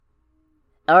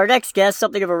Our next guest,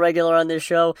 something of a regular on this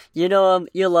show. You know him,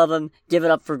 you love him. Give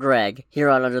it up for Greg, here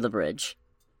on Under the Bridge.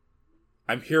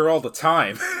 I'm here all the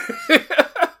time.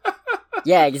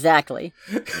 Yeah, exactly.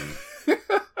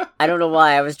 I don't know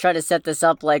why. I was trying to set this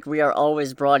up like we are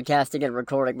always broadcasting and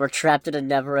recording. We're trapped in a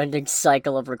never-ending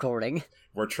cycle of recording.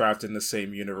 We're trapped in the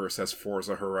same universe as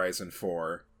Forza Horizon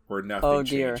 4, where nothing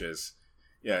changes.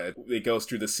 Yeah, it goes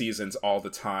through the seasons all the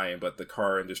time, but the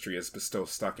car industry is still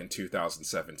stuck in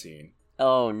 2017.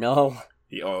 Oh, no.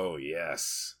 Oh,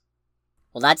 yes.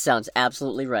 Well, that sounds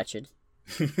absolutely wretched.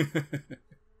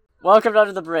 Welcome to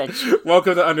Under the Bridge.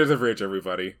 Welcome to Under the Bridge,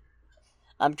 everybody.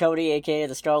 I'm Cody, a.k.a.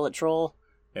 the Scarlet Troll.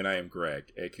 And I am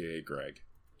Greg, a.k.a. Greg.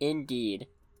 Indeed.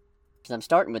 Because I'm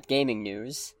starting with gaming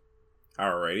news.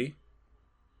 Alrighty.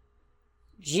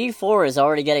 G4 is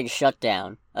already getting shut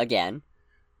down, again.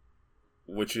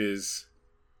 Which is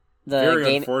the very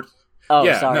game. Unfortunate. Oh,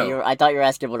 yeah, sorry. No. I thought you were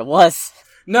asking what it was.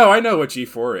 No, I know what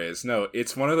G4 is. No,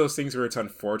 it's one of those things where it's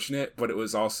unfortunate, but it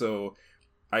was also...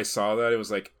 I saw that, it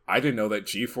was like, I didn't know that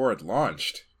G4 had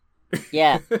launched.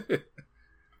 Yeah.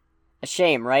 A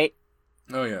shame, right?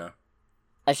 Oh, yeah.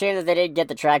 A shame that they didn't get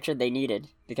the traction they needed,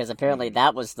 because apparently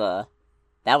that was the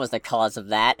cause of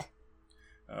that.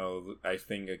 Oh, I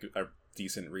think a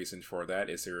decent reason for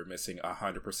that is they were missing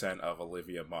 100% of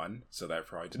Olivia Munn, so that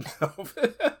probably didn't help.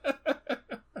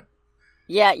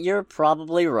 Yeah, you're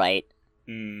probably right.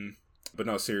 But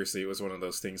no, seriously, it was one of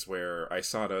those things where I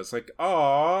saw it, I was like,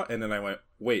 aww, and then I went,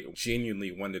 wait,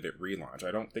 genuinely, when did it relaunch?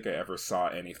 I don't think I ever saw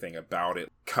anything about it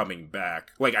coming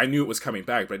back. Like, I knew it was coming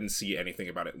back, but I didn't see anything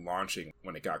about it launching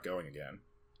when it got going again.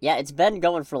 Yeah, it's been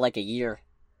going for like a year.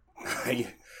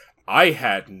 I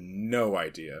had no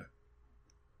idea.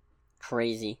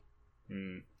 Crazy.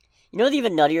 You know the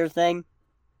even nuttier thing?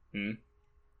 Hmm?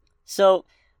 So,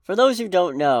 for those who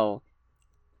don't know,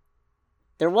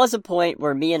 there was a point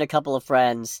where me and a couple of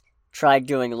friends tried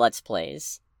doing Let's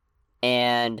Plays.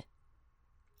 And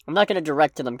I'm not going to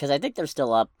direct to them because I think they're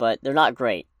still up, but they're not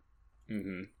great.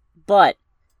 Mm-hmm. But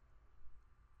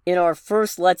in our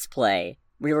first Let's Play,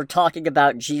 we were talking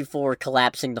about G4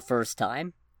 collapsing the first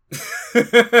time.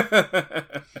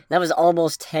 That was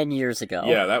almost 10 years ago.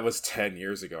 Yeah, that was 10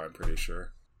 years ago, I'm pretty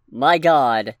sure. My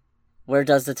god, where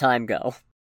does the time go?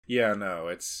 Yeah, no,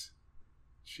 it's...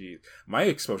 My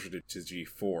exposure to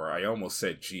G4, I almost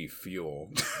said G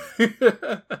Fuel.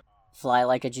 Fly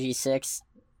like a G6?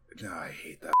 No, I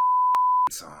hate that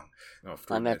song. No, I'm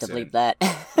gonna have to bleep that.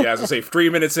 Yeah, I was gonna say 3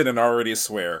 minutes in and already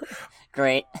swear.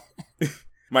 Great.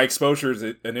 My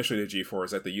exposure initially to G4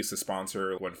 is that they used to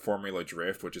sponsor when Formula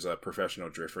Drift, which is a professional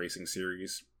drift racing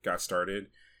series, got started.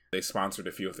 They sponsored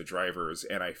a few of the drivers,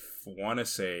 and I want to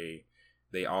say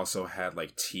they also had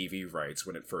like TV rights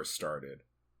when it first started.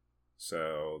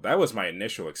 So that was my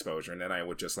initial exposure, and then I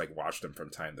would just like watch them from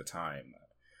time to time.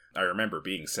 I remember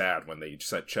being sad when they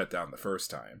shut down the first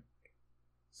time.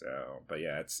 So, but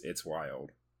yeah, it's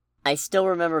wild. I still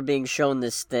remember being shown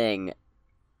this thing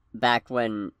back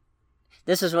when...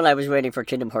 This was when I was waiting for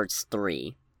Kingdom Hearts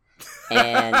 3.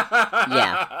 And,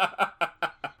 yeah.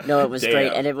 No, it was Damn.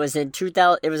 great. And it was in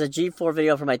 2000... It was a G4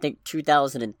 video from, I think,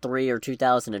 2003 or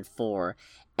 2004.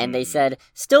 And they said,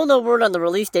 still no word on the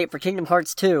release date for Kingdom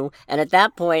Hearts 2. And at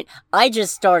that point, I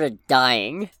just started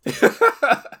dying.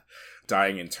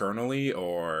 Dying internally,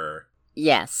 or...?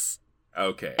 Yes.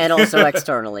 Okay. And also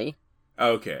externally.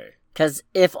 Okay. Because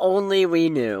if only we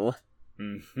knew.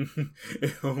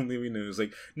 If only we knew. It was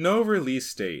like, no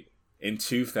release date in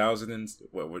 2000 and...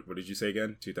 What did you say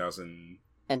again?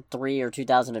 2003 or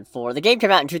 2004. The game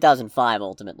came out in 2005,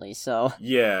 ultimately, so...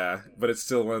 Yeah, but it's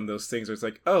still one of those things where it's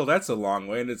like, oh, that's a long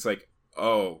way, and it's like,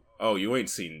 oh, you ain't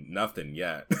seen nothing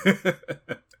yet.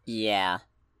 Yeah.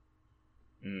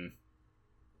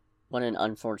 What an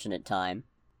unfortunate time.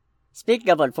 Speaking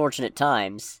of unfortunate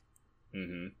times,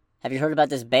 have you heard about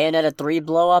this Bayonetta 3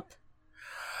 blow-up?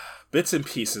 Bits and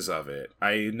pieces of it.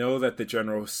 I know that the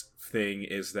general thing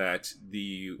is that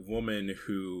the woman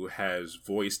who has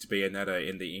voiced Bayonetta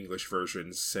in the English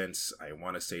version since, I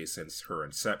want to say since her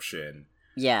inception...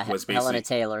 Yeah, was Helena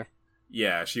Taylor.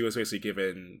 Yeah, she was basically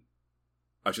given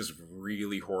a just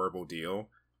really horrible deal.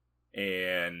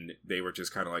 And they were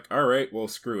just kind of like, alright, well,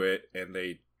 screw it. And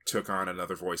they took on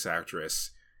another voice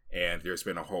actress. And there's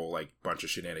been a whole, like, bunch of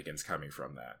shenanigans coming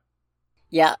from that.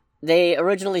 Yeah, they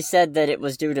originally said that it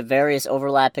was due to various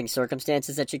overlapping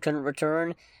circumstances that she couldn't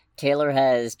return. Taylor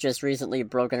has just recently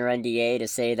broken her NDA to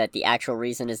say that the actual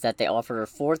reason is that they offered her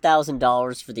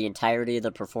 $4,000 for the entirety of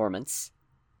the performance.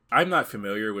 I'm not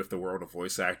familiar with the world of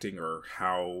voice acting or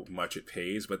how much it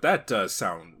pays, but that does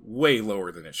sound way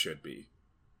lower than it should be.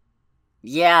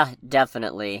 Yeah,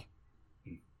 definitely.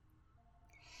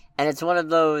 And it's one of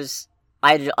those,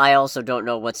 I also don't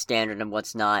know what's standard and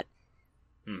what's not,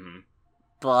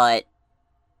 but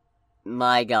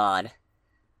my god.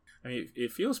 I mean,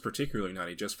 it feels particularly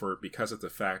nutty because of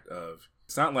the fact of,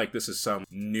 it's not like this is some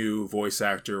new voice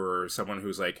actor or someone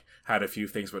who's like had a few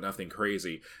things but nothing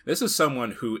crazy. This is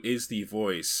someone who is the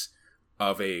voice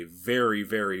of a very,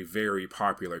 very, very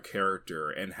popular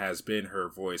character and has been her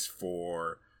voice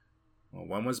for, well,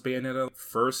 when was Bayonetta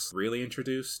first really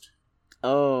introduced?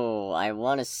 Oh, I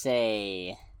want to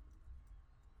say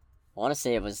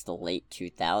it was the late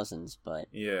 2000s, but...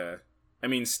 Yeah. I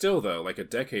mean, still though, like a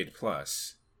decade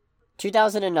plus.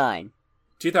 2009.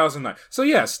 2009. So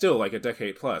yeah, still like a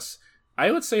decade plus. I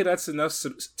would say that's enough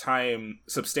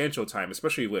substantial time,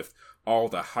 especially with all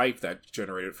the hype that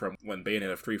generated from when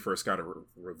Bayonetta 3 first got a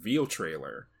reveal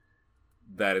trailer,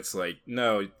 that it's like,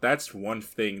 no, that's one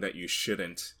thing that you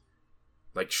shouldn't,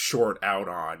 like, short out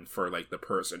on for, like, the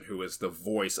person who is the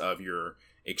voice of your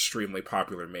extremely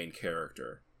popular main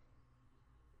character.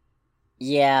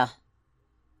 Yeah.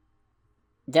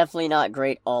 Definitely not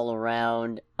great all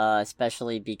around,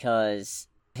 especially because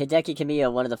Hideki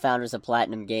Kamiya, one of the founders of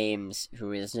Platinum Games,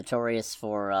 who is notorious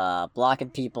for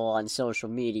blocking people on social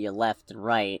media left and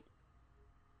right,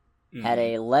 had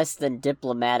a less than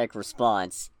diplomatic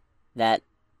response that,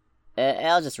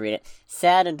 I'll just read it.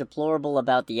 Sad and deplorable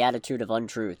about the attitude of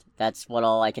untruth. That's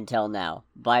all I can tell now.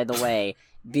 By the way,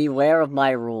 beware of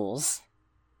my rules.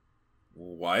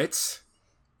 What?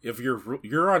 If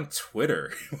you're on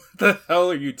Twitter, what the hell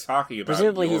are you talking about?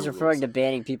 Presumably he's referring to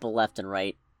banning people left and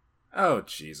right. Oh,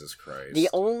 Jesus Christ. The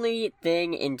only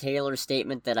thing in Taylor's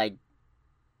statement that I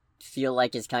feel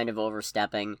like is kind of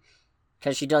overstepping,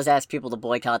 because she does ask people to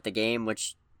boycott the game,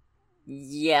 which,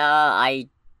 yeah, I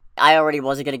already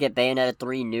wasn't going to get Bayonetta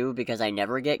 3 new because I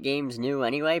never get games new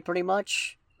anyway, pretty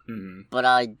much. Mm-hmm. But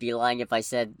I'd be lying if I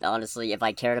said, honestly, if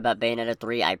I cared about Bayonetta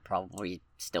 3, I'd probably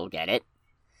still get it.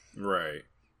 Right.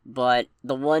 But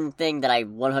the one thing that I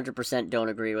 100% don't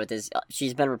agree with is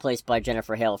she's been replaced by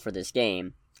Jennifer Hale for this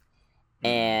game.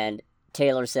 And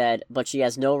Taylor said, but she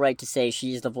has no right to say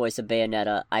she's the voice of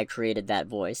Bayonetta. I created that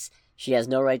voice. She has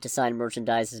no right to sign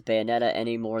merchandise as Bayonetta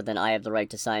any more than I have the right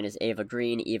to sign as Ava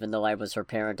Green, even though I was her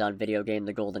parent on video game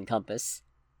The Golden Compass.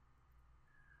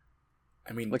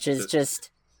 I mean, which is just...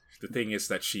 The thing is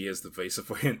that she is the voice of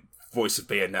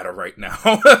Bayonetta right now.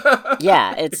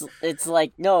 Yeah, it's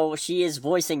like, no, she is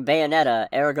voicing Bayonetta,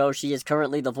 ergo she is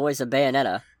currently the voice of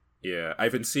Bayonetta. Yeah,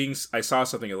 I saw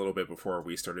something a little bit before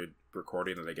we started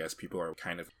recording, and I guess people are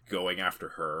kind of going after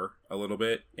her a little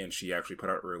bit, and she actually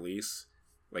put out a release,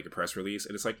 like a press release,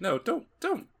 and it's like, no, don't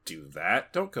do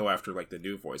that. Don't go after, like, the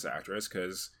new voice actress,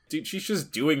 because, dude, she's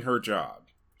just doing her job.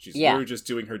 She's literally just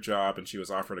doing her job, and she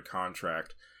was offered a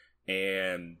contract,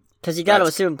 and... Because you gotta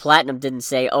assume Platinum didn't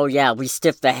say, oh yeah, we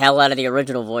stiffed the hell out of the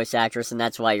original voice actress, and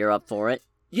that's why you're up for it.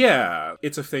 Yeah,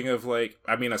 it's a thing of, like,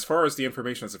 I mean, as far as the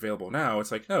information that's available now,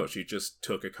 it's like, no, she just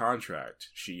took a contract.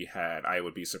 I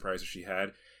would be surprised if she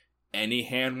had any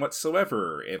hand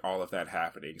whatsoever in all of that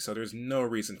happening, so there's no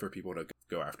reason for people to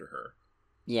go after her.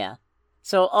 Yeah.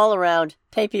 So, all around,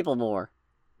 pay people more.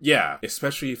 Yeah,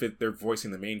 especially if they're voicing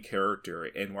the main character,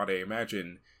 and what I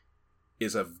imagine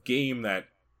is a game that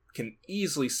can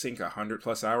easily sink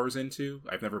 100+ hours into.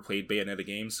 I've never played Bayonetta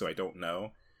games, so I don't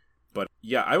know. But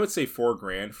yeah, I would say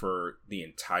 $4,000 for the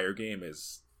entire game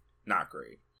is not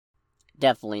great.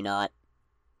 Definitely not.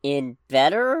 In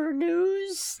better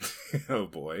news? Oh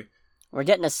boy. We're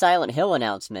getting a Silent Hill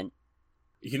announcement.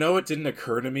 You know, it didn't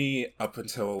occur to me up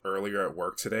until earlier at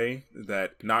work today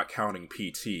that, not counting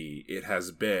PT, it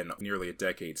has been nearly a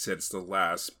decade since the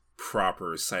last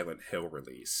proper Silent Hill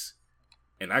release.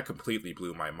 And that completely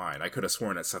blew my mind. I could have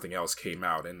sworn that something else came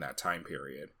out in that time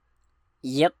period.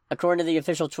 Yep, according to the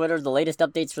official Twitter, the latest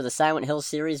updates for the Silent Hill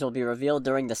series will be revealed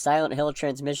during the Silent Hill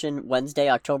transmission Wednesday,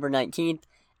 October 19th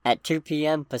at 2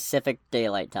 p.m. Pacific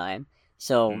Daylight Time.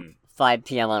 So, 5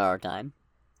 p.m. on our time.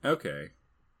 Okay.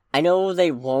 I know they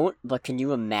won't, but can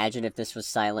you imagine if this was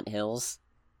Silent Hills?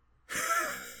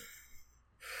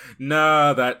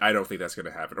 Nah, I don't think that's going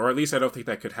to happen. Or at least I don't think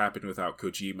that could happen without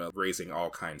Kojima raising all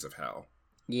kinds of hell.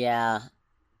 Yeah.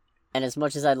 And as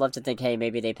much as I'd love to think, hey,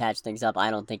 maybe they patch things up,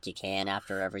 I don't think you can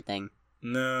after everything.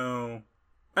 No.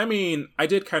 I mean, I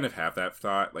did kind of have that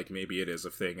thought. Like, maybe it is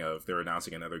a thing of they're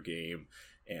announcing another game.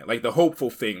 And, like, the hopeful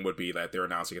thing would be that they're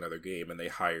announcing another game and they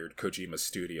hired Kojima's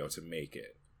studio to make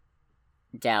it.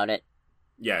 Doubt it.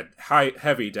 Yeah,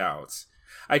 heavy doubts.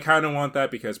 I kind of want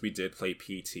that because we did play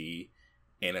PT.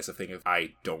 And as a thing of,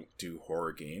 I don't do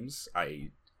horror games.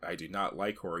 I do not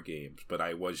like horror games, but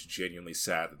I was genuinely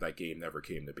sad that game never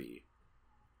came to be.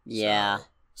 Yeah.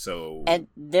 So, And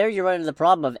there you run into the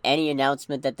problem of any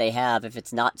announcement that they have, if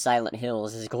it's not Silent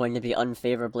Hills, is going to be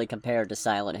unfavorably compared to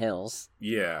Silent Hills.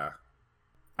 yeah.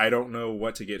 I don't know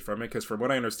what to get from it, because from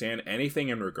what I understand, anything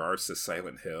in regards to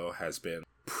Silent Hill has been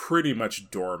pretty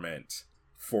much dormant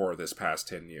for this past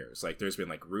 10 years. Like, there's been,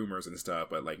 like, rumors and stuff,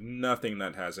 but, like, nothing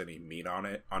that has any meat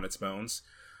on its bones.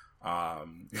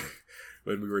 When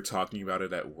we were talking about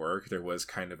it at work, there was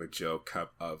kind of a joke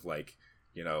of, like,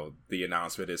 you know, the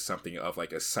announcement is something of,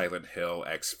 like, a Silent Hill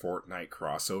x Fortnite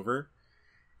crossover.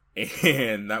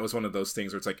 And that was one of those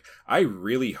things where it's like, I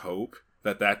really hope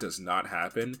that does not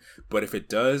happen, but if it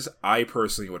does, I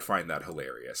personally would find that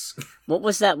hilarious. What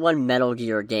was that one Metal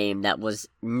Gear game that was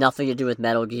nothing to do with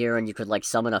Metal Gear, and you could, like,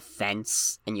 summon a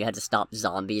fence, and you had to stop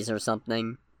zombies or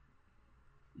something?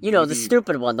 You know, the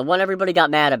stupid one, the one everybody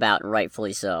got mad about, and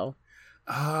rightfully so.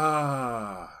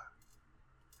 I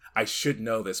should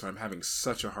know this, but I'm having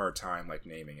such a hard time, like,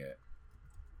 naming it.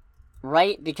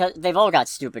 Right? Because they've all got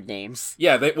stupid names.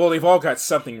 Yeah, they've all got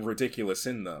something ridiculous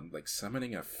in them. Like,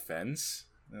 summoning a fence?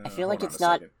 I feel like it's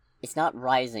not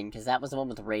Rising, because that was the one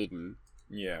with Raiden.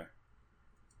 Yeah.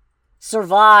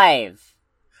 Survive!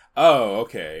 Oh,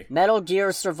 okay. Metal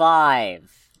Gear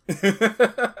Survive.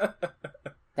 That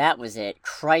was it.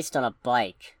 Christ on a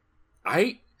bike.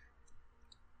 I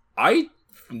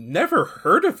never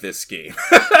heard of this game.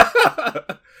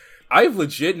 I've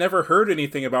legit never heard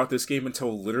anything about this game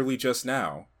until literally just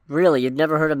now. Really? You've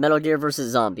never heard of Metal Gear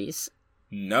vs. Zombies?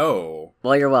 No.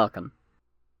 Well, you're welcome.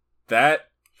 I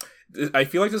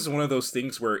feel like this is one of those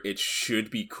things where it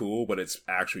should be cool, but it's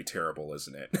actually terrible,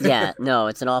 isn't it? Yeah, no,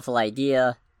 it's an awful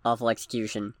idea, awful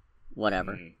execution,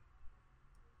 whatever.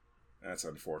 That's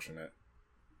unfortunate.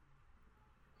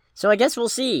 So I guess we'll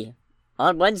see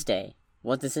on Wednesday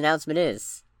what this announcement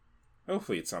is.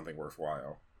 Hopefully it's something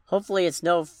worthwhile. Hopefully it's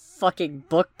no fucking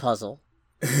book puzzle.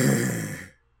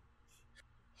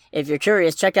 If you're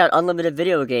curious, check out Unlimited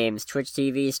Video Games Twitch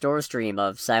TV store stream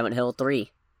of Silent Hill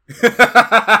 3.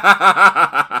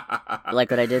 Like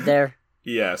what I did there?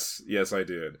 Yes, I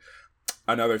did.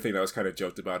 Another thing that was kind of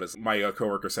joked about is my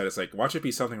coworker said, it's like, watch it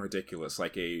be something ridiculous,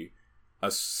 like a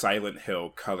Silent Hill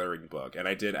coloring book. And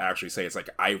I did actually say, it's like,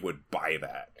 I would buy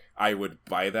that. I would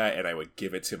buy that and I would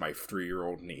give it to my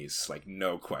 3-year-old niece, like,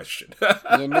 no question.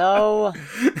 You know,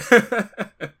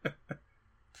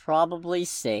 probably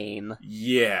same.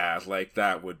 Yeah, like,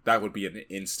 that would be an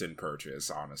instant purchase,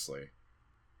 honestly.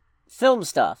 Film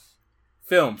stuff.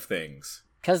 Film things.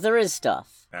 'Cause there is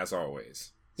stuff. As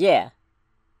always. Yeah.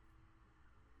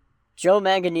 Joe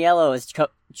Manganiello is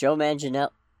Joe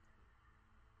Manganiello.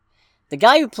 The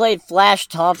guy who played Flash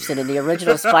Thompson in the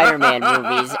original Spider-Man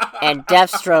movies and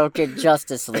Deathstroke in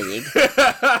Justice League.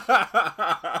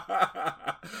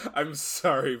 I'm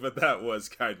sorry, but that was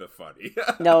kind of funny.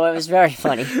 No, it was very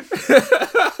funny.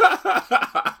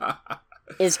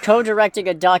 Is co-directing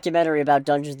a documentary about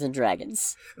Dungeons &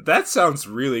 Dragons. That sounds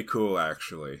really cool,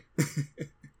 actually.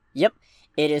 Yep.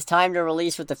 It is time to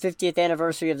release with the 50th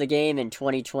anniversary of the game in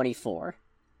 2024.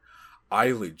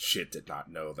 I legit did not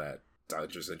know that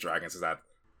Dungeons & Dragons is that...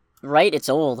 Right? It's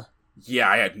old. Yeah,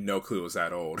 I had no clue it was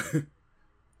that old.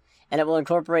 And it will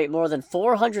incorporate more than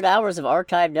 400 hours of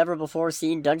archived,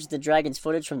 never-before-seen Dungeons & Dragons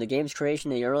footage from the game's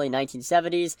creation in the early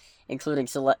 1970s, including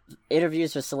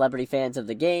interviews with celebrity fans of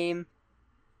the game.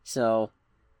 So,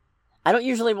 I don't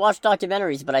usually watch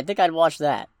documentaries, but I think I'd watch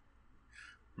that.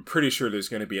 I'm pretty sure there's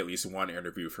going to be at least one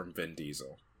interview from Vin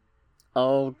Diesel.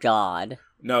 Oh, God.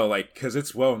 No, like, because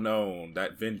it's well known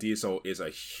that Vin Diesel is a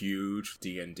huge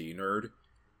D&D nerd.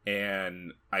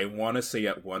 And I want to say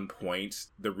at one point,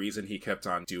 the reason he kept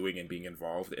on doing and being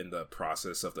involved in the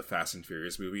process of the Fast and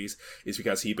Furious movies is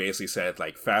because he basically said,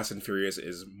 like, Fast and Furious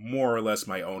is more or less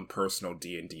my own personal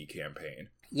D&D campaign.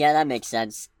 Yeah, that makes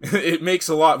sense. It makes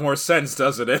a lot more sense,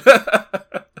 doesn't it?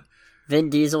 Vin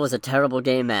Diesel was a terrible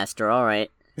game master,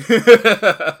 alright.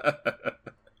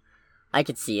 I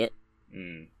could see it.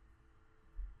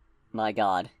 My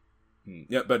God.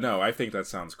 Yeah, but no, I think that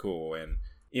sounds cool, and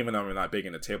even though I'm not big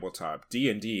into tabletop,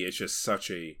 D&D is just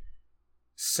such a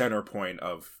center point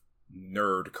of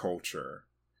nerd culture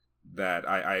that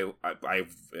I'm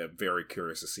very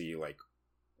curious to see, like,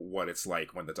 what it's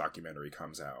like when the documentary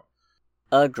comes out.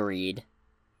 Agreed.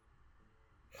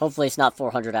 Hopefully it's not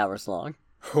 400 hours long.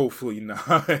 Hopefully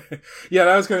not. Yeah,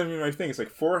 that was going to be my thing. It's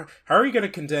like, how are you going to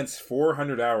condense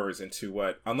 400 hours into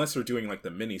what, unless they're doing, like, the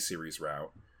mini-series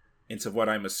route, into what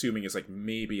I'm assuming is, like,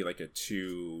 maybe, like,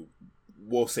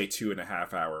 we'll say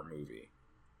 2.5 hour movie.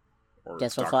 Or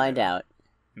guess we'll find out.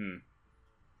 Hmm.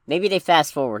 Maybe they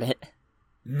fast forward it.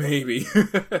 Maybe.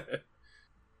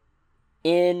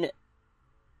 In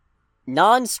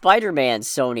Non-Spider-Man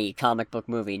Sony comic book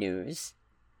movie news.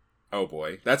 Oh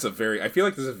boy, that's a very. I feel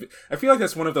like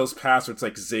that's one of those paths where it's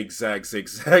like zigzag,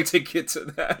 zigzag to get to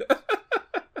that.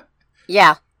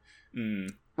 Yeah.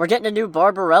 We're getting a new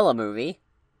Barbarella movie.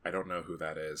 I don't know who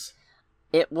that is.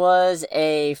 It was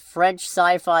a French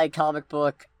sci-fi comic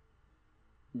book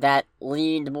that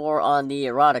leaned more on the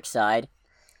erotic side.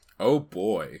 Oh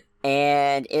boy.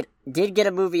 And it did get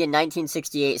a movie in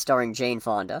 1968 starring Jane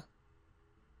Fonda.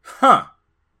 Huh.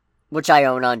 Which I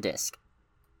own on disc.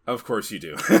 Of course you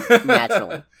do.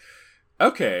 Naturally.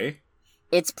 Okay.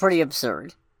 It's pretty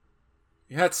absurd.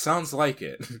 Yeah, it sounds like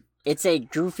it. It's a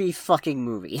goofy fucking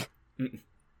movie. And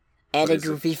What a is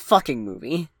goofy fucking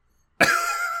movie.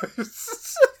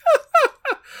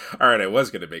 Alright, I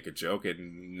was gonna make a joke,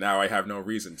 and now I have no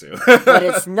reason to. But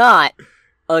it's not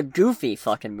a goofy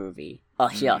fucking movie. Oh,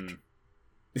 yuck.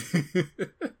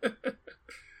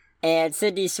 And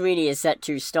Sydney Sweeney is set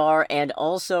to star and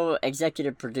also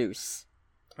executive produce.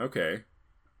 Okay.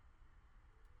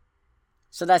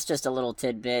 So that's just a little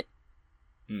tidbit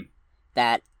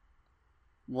that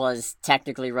was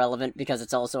technically relevant because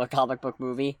it's also a comic book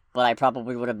movie, but I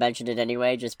probably would have mentioned it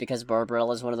anyway just because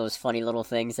Barbarella is one of those funny little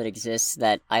things that exists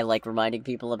that I like reminding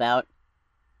people about.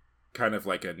 Kind of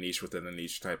like a niche within a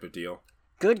niche type of deal.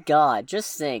 Good God,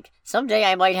 just think. Someday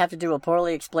I might have to do a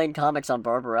poorly explained comics on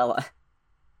Barbarella.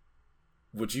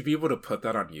 Would you be able to put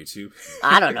that on YouTube?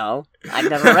 I don't know. I've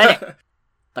never read it.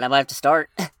 But I might have to start.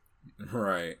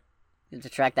 Right. To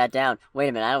track that down. Wait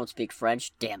a minute, I don't speak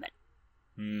French. Damn it.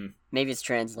 Maybe it's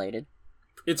translated.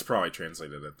 It's probably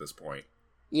translated at this point.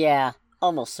 Yeah,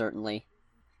 almost certainly.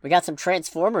 We got some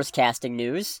Transformers casting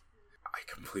news. I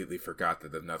completely forgot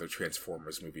that another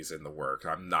Transformers movie's in the work.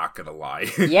 I'm not gonna lie.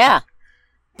 Yeah.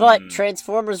 But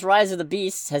Transformers Rise of the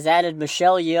Beasts has added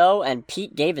Michelle Yeoh and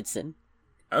Pete Davidson.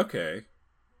 Okay.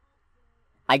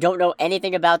 I don't know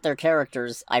anything about their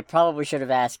characters. I probably should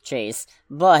have asked Chase.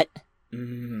 But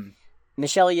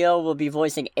Michelle Yeoh will be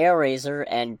voicing Airazor,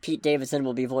 and Pete Davidson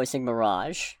will be voicing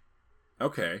Mirage.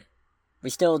 Okay. We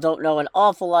still don't know an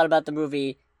awful lot about the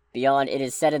movie beyond it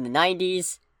is set in the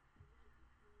 90s.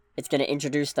 It's going to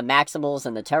introduce the Maximals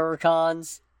and the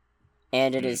Terrorcons.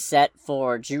 And it is set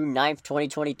for June 9th,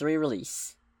 2023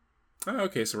 release. Oh,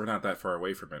 okay, so we're not that far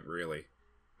away from it, really.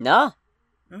 No.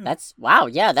 That's, wow,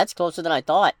 yeah, that's closer than I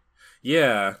thought.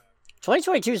 Yeah.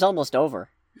 2022 is almost over.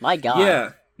 My God.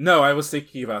 Yeah. No, I was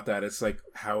thinking about that. It's like,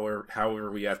 how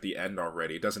are we at the end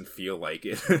already? It doesn't feel like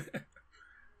it.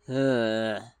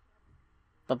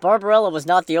 But Barbarella was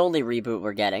not the only reboot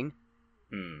we're getting.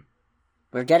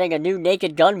 We're getting a new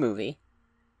Naked Gun movie.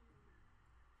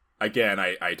 Again,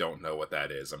 I don't know what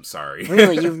that is. I'm sorry.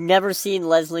 Really, you've never seen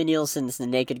Leslie Nielsen's The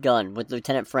Naked Gun with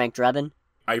Lieutenant Frank Drebin?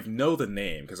 I know the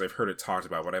name because I've heard it talked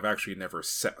about, but I've actually never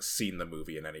seen the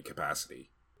movie in any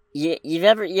capacity. You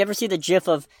ever see the gif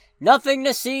of "Nothing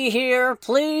to see here,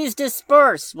 please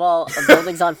disperse" while a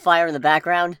building's on fire in the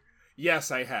background?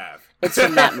 Yes, I have. It's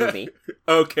from that movie.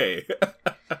 Okay.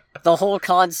 The whole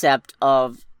concept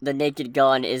of The Naked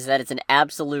Gun is that it's an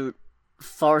absolute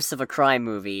farce of a crime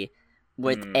movie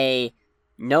with a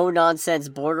no-nonsense,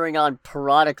 bordering on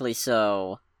parodically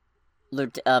so,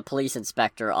 police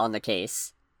inspector on the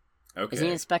case. Okay. Is he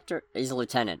an inspector? He's a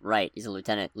lieutenant, right. He's a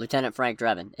lieutenant. Lieutenant Frank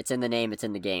Drebin. It's in the name, it's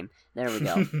in the game. There we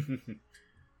go.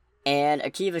 And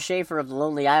Akiva Schaffer of The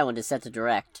Lonely Island is set to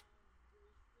direct.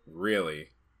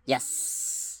 Really?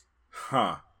 Yes.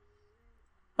 Huh.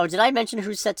 Oh, did I mention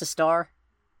who's set to star?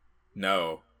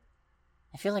 No.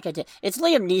 I feel like I did. It's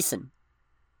Liam Neeson.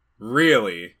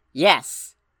 Really?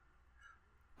 Yes.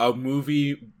 A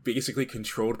movie basically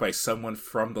controlled by someone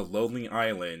from The Lonely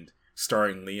Island,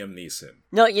 starring Liam Neeson.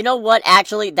 No, you know what?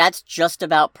 Actually, that's just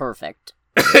about perfect.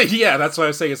 Yeah, that's what I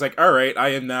was saying. It's like, alright, I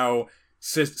am now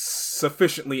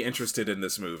sufficiently interested in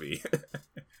this movie.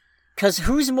 Because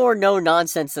who's more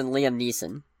no-nonsense than Liam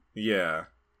Neeson? Yeah.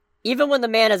 Even when the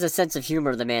man has a sense of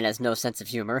humor, the man has no sense of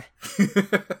humor.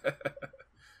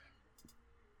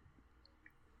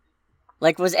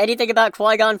 Like, was anything about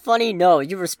Qui-Gon funny? No,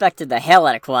 you respected the hell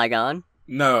out of Qui-Gon.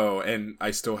 No, and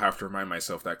I still have to remind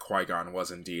myself that Qui-Gon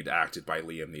was indeed acted by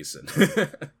Liam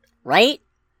Neeson. Right?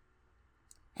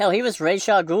 Hell, he was Ra's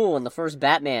al Ghul in the first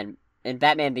Batman, in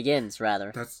Batman Begins,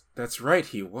 rather. That's right,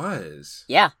 he was.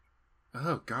 Yeah.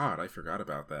 Oh god, I forgot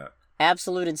about that.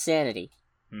 Absolute insanity.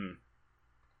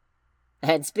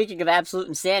 And speaking of absolute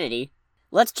insanity,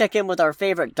 let's check in with our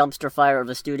favorite dumpster fire of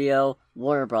the studio,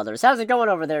 Warner Brothers. How's it going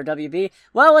over there, WB?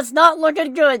 Well, it's not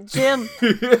looking good, Jim.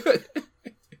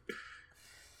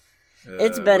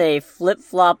 It's been a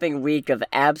flip-flopping week of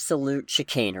absolute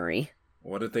chicanery.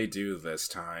 What did they do this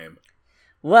time?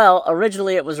 Well,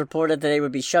 originally it was reported that they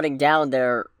would be shutting down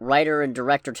their writer and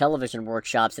director television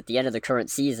workshops at the end of the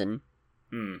current season.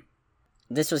 Hmm.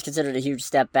 This was considered a huge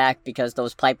step back because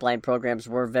those pipeline programs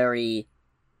were very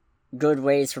good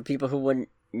ways for people who wouldn't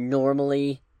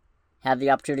normally have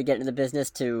the opportunity to get into the business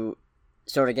to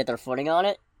sort of get their footing on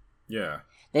it. Yeah.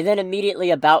 They then immediately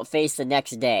about-faced the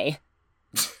next day.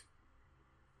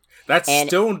 That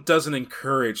still doesn't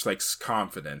encourage, like,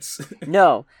 confidence.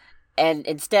 No. And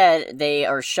instead, they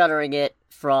are shuttering it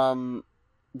from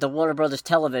the Warner Brothers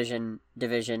Television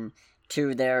division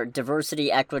to their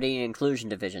Diversity, Equity, and Inclusion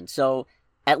division. So,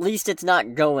 at least it's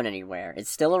not going anywhere. It's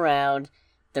still around.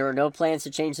 There are no plans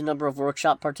to change the number of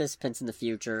workshop participants in the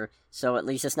future. So, at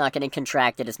least it's not getting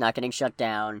contracted. It's not getting shut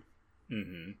down.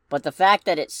 Mm-hmm. But the fact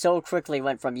that it so quickly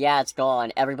went from, yeah, it's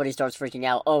gone, everybody starts freaking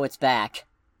out, oh, it's back.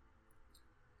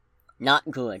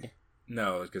 Not good.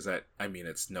 No, because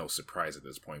it's no surprise at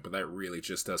this point, but that really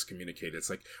just does communicate. It's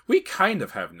like, we kind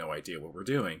of have no idea what we're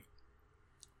doing.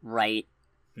 Right.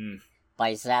 Hmm.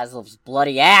 By Zaslav's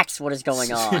bloody axe, what is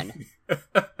going on?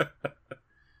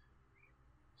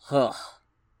 Huh.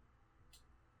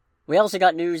 We also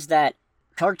got news that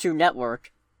Cartoon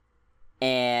Network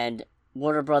and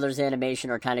Warner Brothers Animation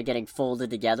are kind of getting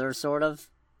folded together, sort of.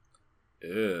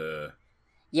 Ugh.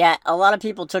 Yeah, a lot of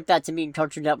people took that to mean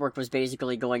Cartoon Network was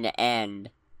basically going to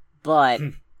end, but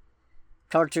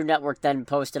Cartoon Network then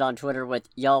posted on Twitter with,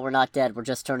 y'all, we're not dead, we're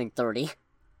just turning 30.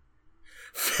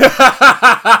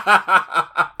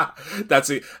 That's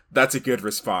a good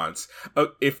response.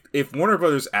 If Warner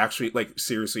Brothers actually, like,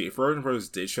 seriously, if Warner Brothers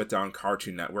did shut down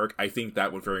Cartoon Network, I think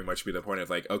that would very much be the point of,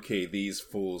 like, okay, these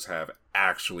fools have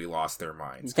actually lost their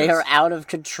minds. They are out of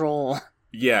control.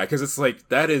 Yeah, because it's like,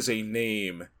 that is a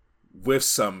name with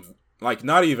some, like,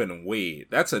 not even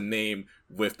weight. That's a name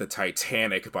with the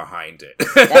Titanic behind it.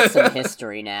 That's some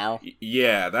history now.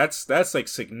 Yeah, that's like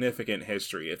significant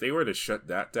history. If they were to shut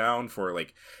that down for,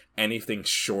 like, anything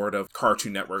short of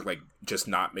Cartoon Network, like, just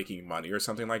not making money or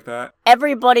something like that.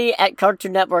 Everybody at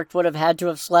Cartoon Network would have had to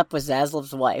have slept with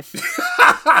Zaslav's wife.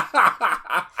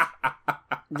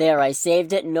 There, I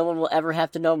saved it and no one will ever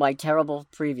have to know my terrible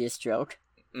previous joke.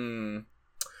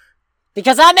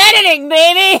 Because I'm editing,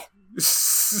 baby!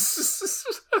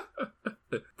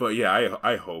 But yeah,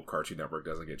 I hope Cartoon Network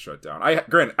doesn't get shut down.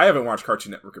 Granted, I haven't watched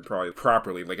Cartoon Network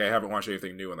properly. Like, I haven't watched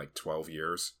anything new in like 12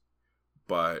 years.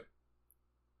 But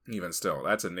even still,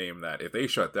 that's a name that if they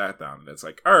shut that down, it's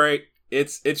like, all right,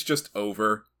 it's just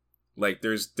over. Like,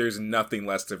 there's nothing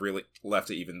left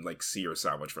to even like see or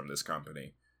salvage from this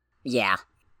company. Yeah.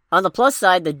 On the plus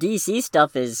side, the DC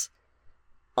stuff is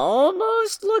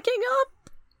almost looking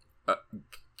up.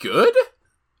 Good?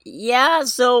 Yeah,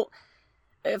 so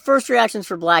first reactions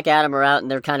for Black Adam are out and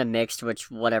they're kind of mixed,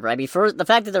 which whatever. I mean, the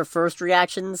fact that they're first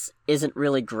reactions isn't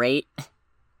really great.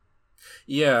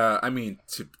 Yeah, I mean,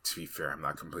 to be fair, I'm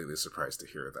not completely surprised to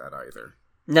hear that either.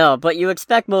 No, but you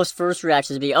expect most first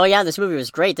reactions to be, oh yeah, this movie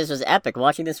was great, this was epic,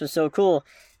 watching this was so cool.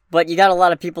 But you got a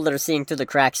lot of people that are seeing through the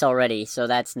cracks already, so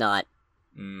that's not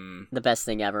the best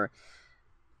thing ever.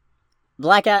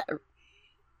 Black Adam...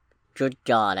 Good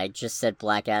God, I just said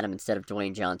Black Adam instead of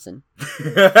Dwayne Johnson.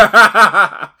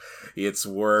 It's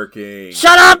working.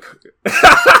 Shut up!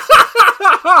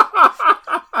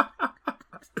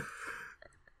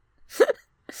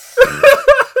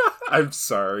 I'm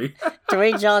sorry.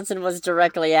 Dwayne Johnson was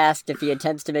directly asked if he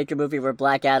intends to make a movie where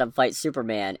Black Adam fights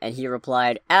Superman, and he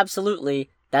replied, absolutely,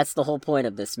 that's the whole point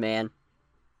of this, man.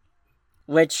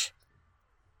 Which...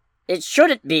 it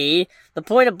shouldn't be. The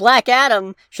point of Black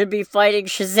Adam should be fighting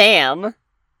Shazam.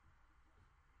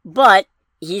 But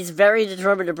he's very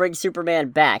determined to bring Superman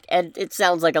back. And it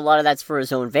sounds like a lot of that's for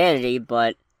his own vanity,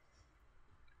 but...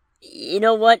 you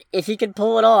know what? If he can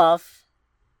pull it off...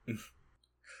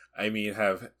 I mean,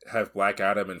 have Black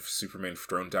Adam and Superman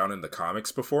thrown down in the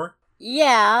comics before?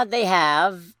 Yeah, they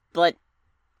have, but...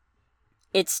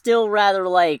 it's still rather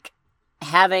like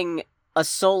having a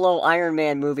solo Iron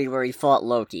Man movie where he fought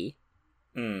Loki.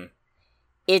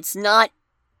 It's not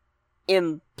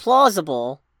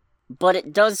implausible, but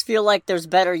it does feel like there's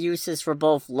better uses for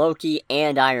both Loki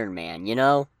and Iron Man, you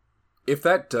know? If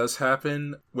that does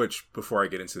happen, which, before I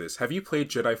get into this, have you played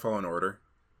Jedi Fallen Order?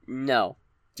 No.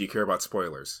 Do you care about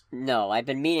spoilers? No, I've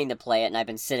been meaning to play it and I've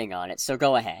been sitting on it, so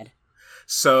go ahead.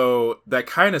 So, that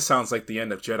kind of sounds like the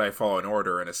end of Jedi Fallen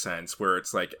Order in a sense, where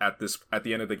it's like, at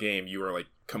the end of the game, you are like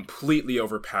completely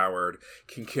overpowered,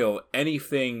 can kill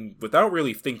anything without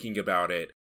really thinking about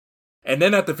it, and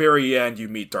then at the very end, you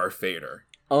meet Darth Vader.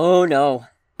 Oh no.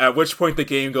 At which point the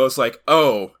game goes like,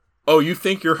 oh, you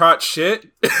think you're hot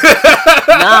shit?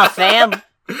 Nah, fam.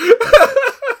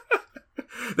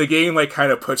 the game, like,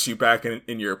 kind of puts you back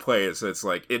in your place. It's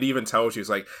like, it even tells you, it's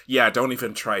like, yeah, don't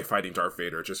even try fighting Darth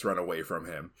Vader, just run away from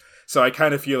him. So I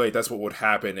kind of feel like that's what would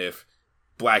happen if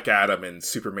Black Adam and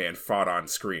Superman fought on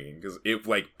screen, because if,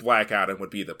 like, Black Adam would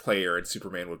be the player and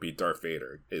Superman would be Darth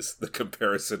Vader, is the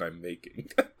comparison I'm making.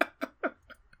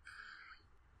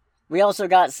 We also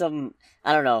got some,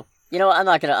 I don't know. You know what, I'm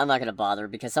not gonna bother,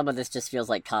 because some of this just feels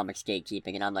like comics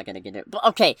gatekeeping, and I'm not gonna get it. But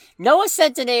okay, Noah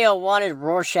Centineo wanted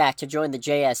Rorschach to join the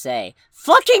JSA.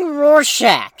 Fucking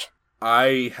Rorschach!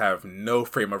 I have no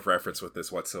frame of reference with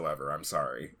this whatsoever, I'm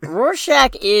sorry.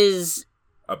 Rorschach is...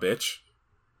 a bitch?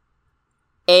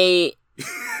 A...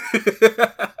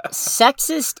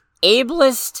 sexist,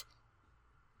 ableist,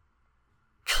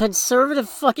 conservative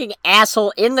fucking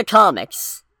asshole in the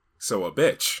comics. So a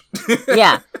bitch.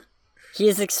 Yeah. He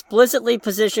is explicitly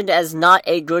positioned as not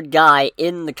a good guy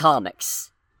in the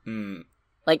comics.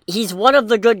 Like, he's one of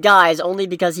the good guys only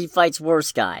because he fights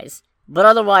worse guys. But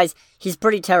otherwise, he's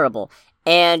pretty terrible.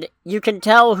 And you can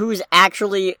tell who's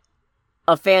actually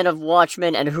a fan of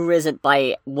Watchmen and who isn't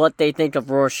by what they think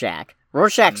of Rorschach.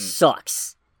 Rorschach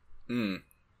sucks.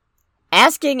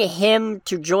 Asking him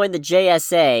to join the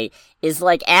JSA is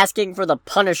like asking for the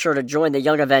Punisher to join the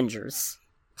Young Avengers.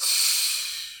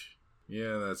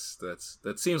 Yeah,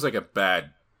 that seems like a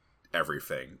bad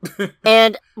everything.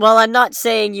 And while I'm not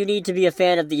saying you need to be a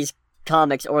fan of these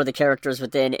comics or the characters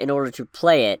within in order to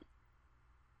play it,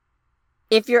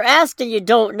 if you're asked and you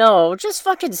don't know, just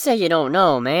fucking say you don't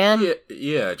know, man.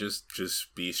 Yeah,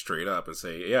 just be straight up and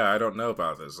say, yeah, I don't know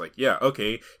about this. Like, yeah,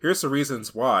 okay, here's the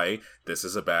reasons why this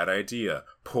is a bad idea.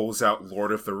 Pulls out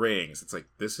Lord of the Rings. It's like,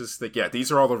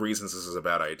 these are all the reasons this is a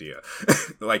bad idea.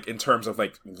 Like, in terms of,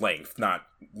 like, length, not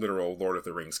literal Lord of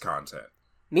the Rings content.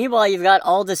 Meanwhile, you've got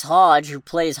Aldous Hodge, who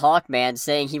plays Hawkman,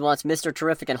 saying he wants Mr.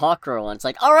 Terrific and Hawkgirl, and it's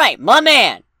like, alright, my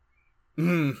man!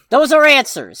 Those are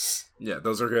answers. Yeah,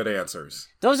 those are good answers.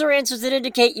 Those are answers that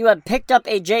indicate you have picked up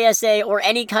a JSA or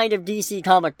any kind of DC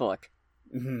comic book.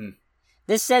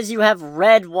 This says you have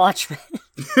read Watchmen.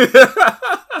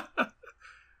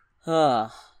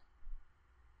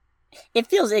 It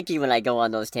feels icky when I go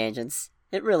on those tangents.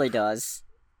 It really does.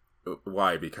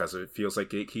 Why? Because it feels like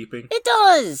gatekeeping? It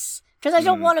does! Because I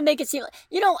don't want to make it seem like...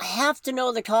 You don't have to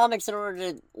know the comics in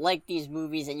order to like these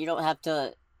movies, and you don't have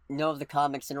to know the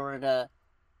comics in order to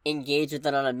engage with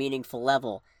it on a meaningful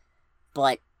level.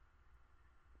 But,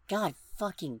 god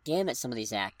fucking damn it, some of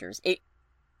these actors.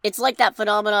 It's like that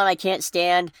phenomenon I can't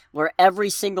stand, where every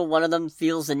single one of them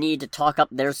feels the need to talk up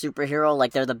their superhero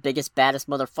like they're the biggest, baddest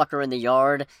motherfucker in the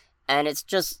yard, and it's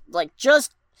just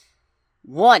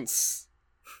once.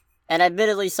 And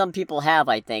admittedly, some people have,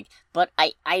 I think, but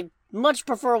I much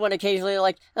prefer when occasionally they're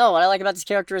like, oh, what I like about this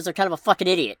character is they're kind of a fucking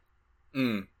idiot.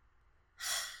 I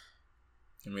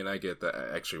mean, I get that.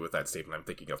 Actually, with that statement, I'm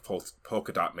thinking of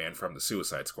Polka Dot Man from the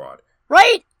Suicide Squad.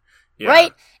 Right? Yeah.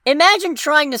 Right? Imagine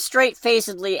trying to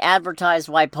straight-facedly advertise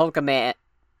why Polka Man?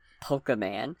 Polka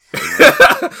Man?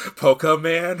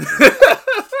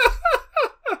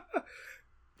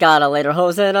 Got a later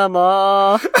hose in a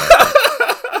mall.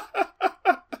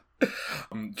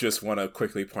 Just want to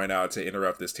quickly point out, to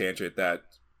interrupt this tangent, that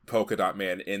Polka Dot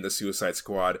Man in the Suicide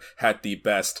Squad had the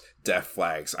best death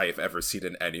flags I have ever seen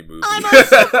in any movie. I'm a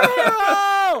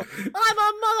superhero! I'm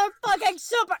a motherfucking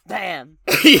super... Bam!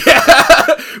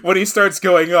 Yeah! When he starts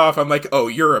going off, I'm like, oh,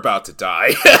 you're about to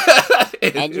die.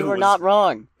 And you were not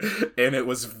wrong. And it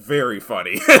was very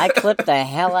funny. I clipped the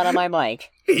hell out of my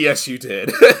mic. Yes, you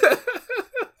did.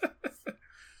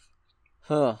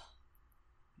 Huh.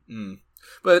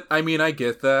 But, I mean, I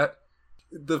get that.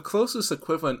 The closest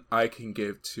equivalent I can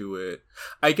give to it,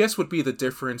 I guess, would be the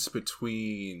difference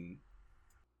between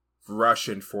Rush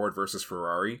and Ford versus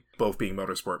Ferrari, both being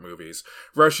motorsport movies.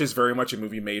 Rush is very much a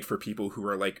movie made for people who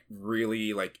are, like,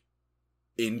 really, like,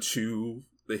 into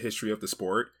the history of the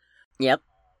sport. Yep.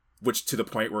 Which, to the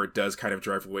point where it does kind of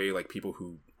drive away, like, people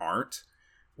who aren't.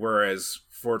 Whereas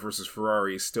Ford versus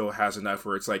Ferrari still has enough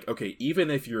where it's like, okay, even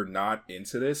if you're not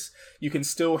into this, you can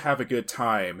still have a good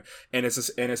time. And it's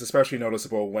especially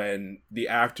noticeable when the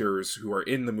actors who are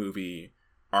in the movie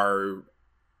are,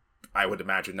 I would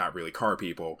imagine, not really car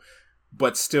people,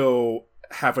 but still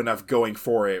have enough going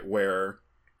for it where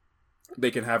they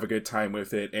can have a good time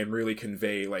with it and really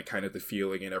convey, like, kind of the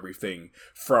feeling and everything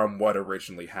from what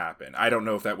originally happened. I don't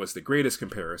know if that was the greatest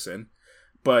comparison,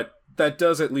 but that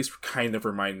does at least kind of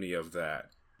remind me of that.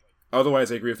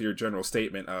 Otherwise, I agree with your general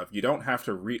statement of you don't have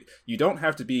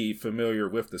to be familiar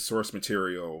with the source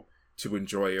material to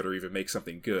enjoy it or even make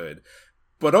something good.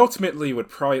 But ultimately, it would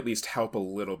probably at least help a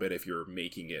little bit if you're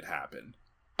making it happen.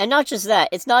 And not just that,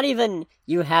 it's not even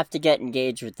you have to get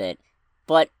engaged with it,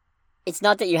 but it's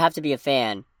not that you have to be a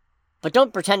fan, but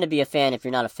don't pretend to be a fan if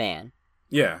you're not a fan.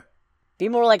 Yeah. Be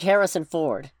more like Harrison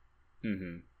Ford,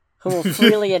 Mm-hmm. who will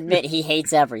freely admit he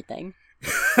hates everything.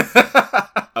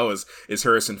 Oh, is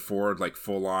Harrison Ford like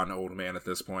full on old man at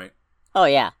this point? Oh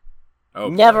yeah. Oh,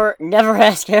 never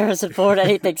ask Harrison Ford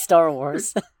anything Star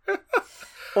Wars.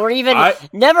 Or even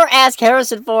never ask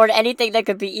Harrison Ford anything that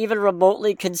could be even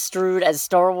remotely construed as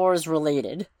Star Wars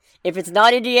related. If it's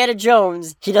not Indiana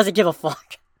Jones, he doesn't give a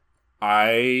fuck.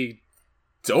 I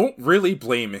don't really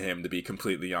blame him, to be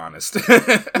completely honest.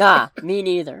 Nah, me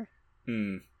neither.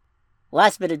 Hmm.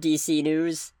 Last bit of DC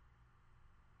news.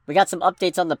 We got some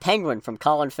updates on the Penguin from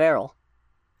Colin Farrell.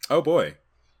 Oh boy.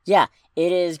 Yeah,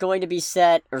 it is going to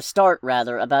start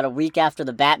about a week after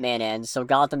the Batman ends, so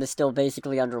Gotham is still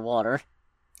basically underwater.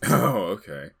 Oh,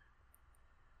 okay.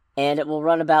 And it will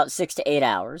run about 6 to 8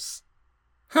 hours.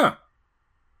 Huh.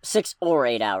 6 or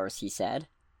 8 hours, he said.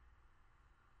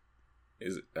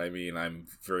 I'm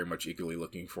very much equally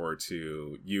looking forward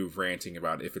to you ranting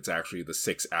about if it's actually the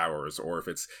 6 hours, or if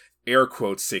it's air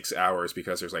quotes 6 hours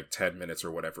because there's like 10 minutes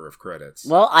or whatever of credits.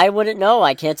 Well, I wouldn't know.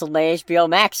 I canceled my HBO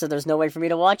Max, so there's no way for me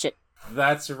to watch it.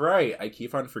 That's right. I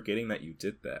keep on forgetting that you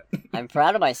did that. I'm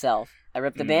proud of myself. I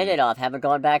ripped the Band-Aid off. Haven't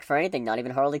gone back for anything, not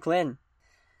even Harley Quinn.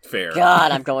 Fair.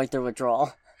 God, I'm going through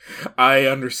withdrawal. I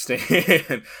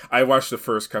understand. I watched the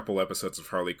first couple episodes of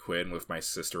Harley Quinn with my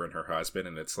sister and her husband,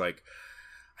 and it's like,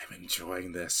 I'm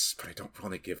enjoying this, but I don't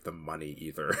want to give them money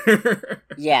either.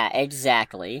 Yeah,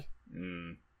 exactly.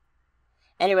 Mm.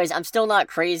 Anyways, I'm still not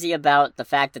crazy about the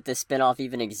fact that this spinoff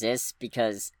even exists,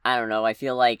 because, I don't know, I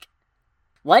feel like...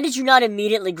 Why did you not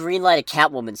immediately greenlight a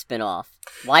Catwoman spinoff?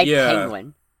 Why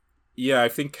Penguin? Yeah, I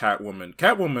think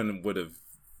Catwoman would have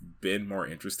been more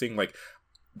interesting. Like,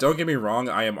 don't get me wrong,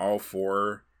 I am all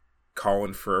for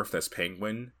Colin Firth as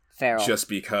Penguin. Farrell.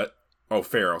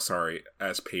 Farrell, sorry,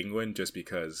 as Penguin, just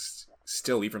because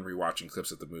still even rewatching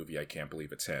clips of the movie, I can't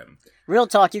believe it's him. Real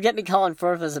talk, you get me Colin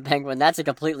Firth as a Penguin, that's a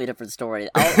completely different story.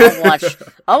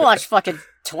 I'll watch fucking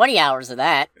 20 hours of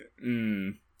that.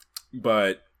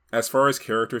 But as far as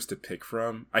characters to pick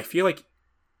from, I feel like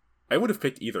I would have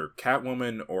picked either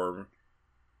Catwoman or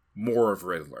more of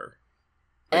Riddler.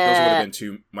 Like, those would have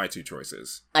been my two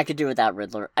choices. I could do without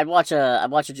Riddler. I'd watch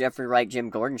a Jeffrey Wright, Jim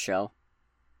Gordon show.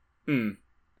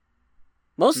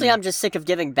 Mostly I'm just sick of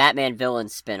giving Batman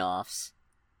villains spin-offs.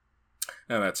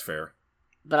 No, that's fair.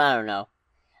 But I don't know.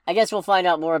 I guess we'll find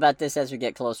out more about this as we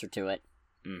get closer to it.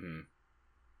 Mm-hmm.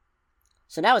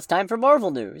 So now it's time for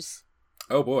Marvel news.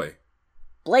 Oh boy.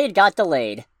 Blade got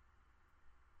delayed.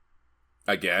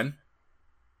 Again?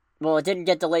 Well, it didn't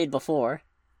get delayed before.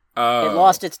 Oh. It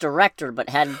lost its director, but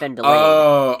hadn't been delayed.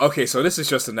 Oh, okay, so this is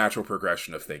just a natural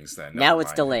progression of things then. Now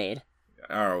it's delayed.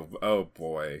 Oh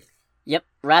boy. Yep,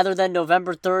 rather than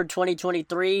November 3rd,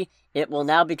 2023, it will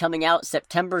now be coming out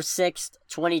September 6th,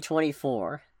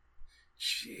 2024.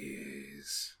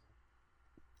 Jeez.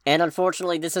 And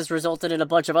unfortunately, this has resulted in a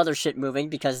bunch of other shit moving,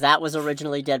 because that was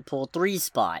originally Deadpool 3's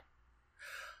spot.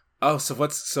 Oh, so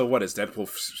what is Deadpool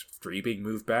 3 being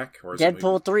moved back? Or is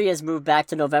Deadpool 3 has moved back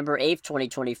to November 8th,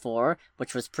 2024,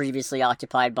 which was previously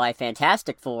occupied by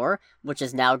Fantastic Four, which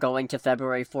is now going to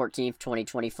February 14th,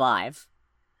 2025.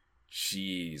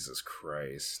 Jesus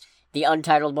Christ. The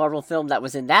untitled Marvel film that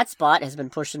was in that spot has been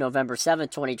pushed to November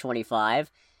 7th,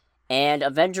 2025, and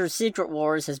Avengers Secret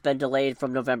Wars has been delayed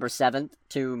from November 7th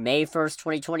to May 1st,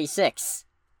 2026.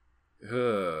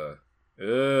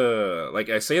 Like,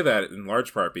 I say that in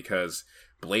large part because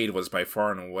Blade was by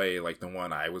far and away, like, the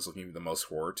one I was looking the most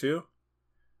forward to.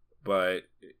 But,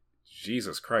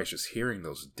 Jesus Christ, just hearing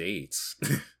those dates.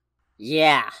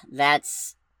 Yeah,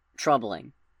 that's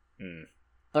troubling.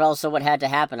 But also what had to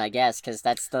happen, I guess, because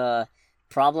that's the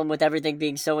problem with everything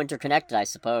being so interconnected, I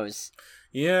suppose.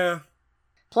 Yeah.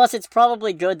 Plus, it's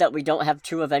probably good that we don't have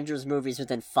two Avengers movies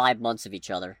within 5 months of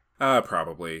each other.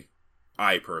 Probably.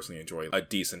 I personally enjoy a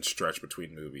decent stretch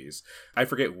between movies. I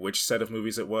forget which set of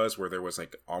movies it was where there was,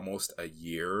 like, almost a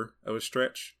year of a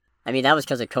stretch. I mean, that was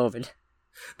because of COVID.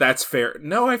 That's fair.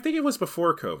 No, I think it was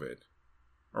before COVID.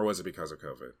 Or was it because of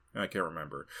COVID? I can't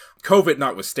remember. COVID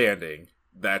notwithstanding,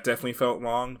 that definitely felt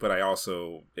long, but I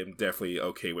also am definitely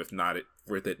okay with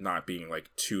it not being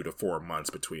like 2 to 4 months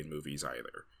between movies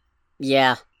either.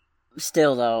 Yeah.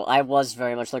 Still, though, I was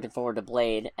very much looking forward to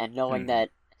Blade, and knowing that...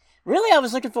 Really, I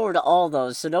was looking forward to all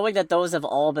those, so knowing that those have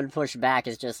all been pushed back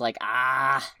is just like,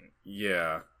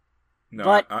 Yeah. No,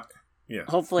 but yeah.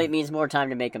 Hopefully it means more time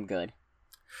to make them good.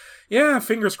 Yeah,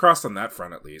 fingers crossed on that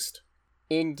front at least.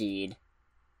 Indeed.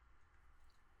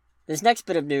 This next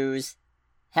bit of news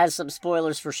has some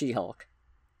spoilers for She-Hulk.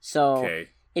 So,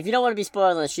 If you don't want to be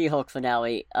spoiled on the She-Hulk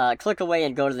finale, click away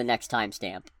and go to the next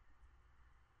timestamp.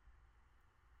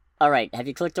 Alright, have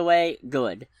you clicked away?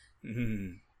 Good.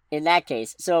 In that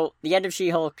case, so the end of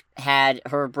She-Hulk had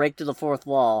her break through the fourth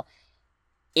wall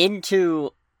into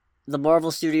the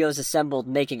Marvel Studios assembled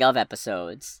making of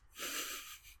episodes.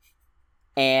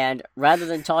 And rather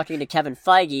than talking to Kevin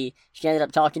Feige, she ended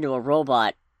up talking to a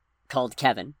robot called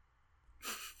Kevin.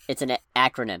 It's an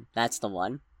acronym, that's the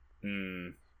one.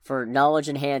 For Knowledge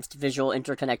Enhanced Visual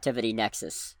Interconnectivity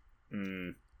Nexus.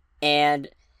 And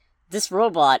this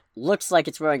robot looks like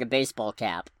it's wearing a baseball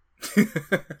cap.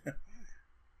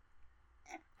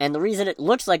 And the reason it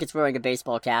looks like it's wearing a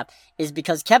baseball cap is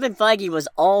because Kevin Feige was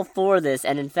all for this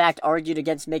and in fact argued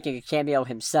against making a cameo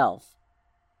himself.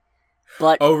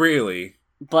 But oh, really?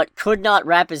 But could not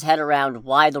wrap his head around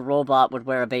why the robot would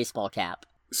wear a baseball cap.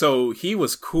 So he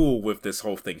was cool with this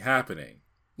whole thing happening.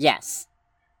 Yes.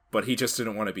 But he just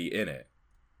didn't want to be in it.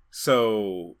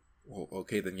 So, well,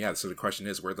 okay, then yeah, so the question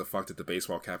is, where the fuck did the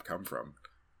baseball cap come from?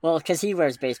 Well, because he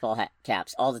wears baseball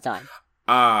caps all the time.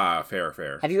 Ah,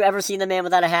 fair. Have you ever seen the man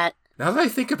without a hat? Now that I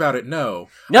think about it, no.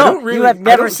 No, you have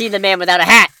never seen the man without a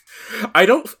hat!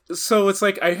 So it's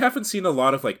like, I haven't seen a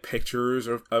lot of, like, pictures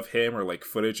of him or, like,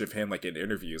 footage of him, like, in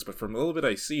interviews, but from a little bit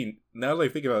I've seen, now that I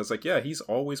think about it, it's like, yeah, he's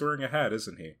always wearing a hat,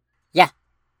 isn't he? Yeah.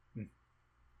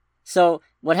 So,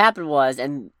 what happened was,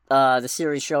 and the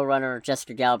series showrunner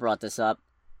Jessica Gao brought this up,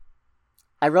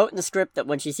 I wrote in the script that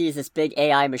when she sees this big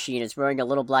AI machine, it's wearing a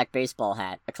little black baseball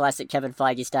hat, a classic Kevin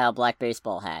Feige-style black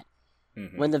baseball hat.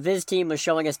 When the Viz team was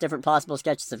showing us different possible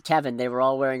sketches of Kevin, they were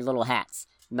all wearing little hats.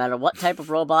 No matter what type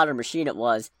of robot or machine it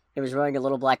was wearing a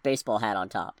little black baseball hat on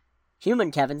top.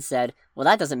 Human Kevin said, well,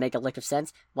 that doesn't make a lick of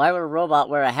sense. Why would a robot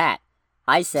wear a hat?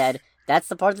 I said, that's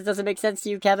the part that doesn't make sense to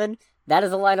you, Kevin? That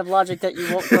is a line of logic that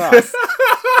you won't cross.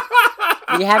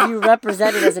 We have you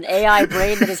represented as an AI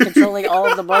brain that is controlling all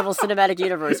of the Marvel Cinematic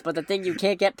Universe, but the thing you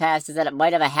can't get past is that it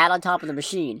might have a hat on top of the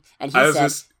machine. And he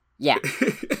said, yeah.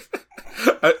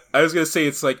 I was going to say,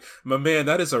 it's like, my man,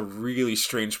 that is a really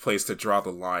strange place to draw the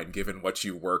line, given what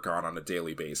you work on a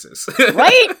daily basis.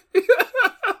 Right?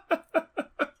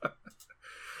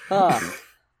 Oh.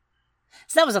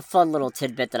 So that was a fun little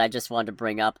tidbit that I just wanted to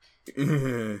bring up.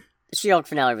 She-Hulk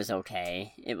finale was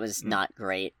okay. It was not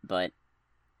great, but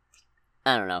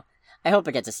I don't know. I hope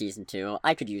it gets a season 2.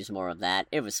 I could use more of that.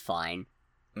 It was fine.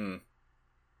 And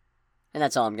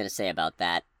that's all I'm going to say about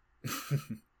that.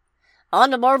 On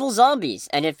to Marvel Zombies,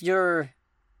 and if you're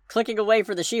clicking away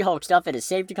for the She-Hulk stuff, it is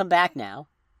safe to come back now.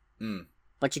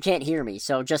 But you can't hear me,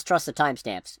 so just trust the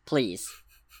timestamps, please.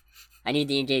 I need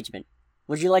the engagement.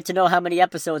 Would you like to know how many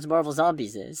episodes Marvel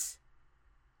Zombies is?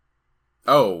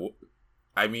 Oh,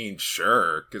 I mean,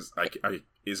 sure, because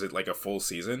is it like a full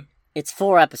season? It's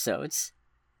 4 episodes.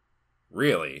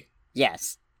 Really?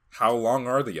 Yes. How long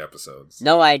are the episodes?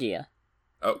 No idea.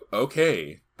 Oh,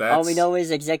 okay. All we know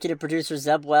is executive producer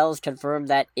Zeb Wells confirmed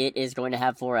that it is going to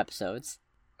have 4 episodes.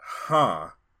 Huh.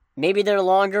 Maybe they're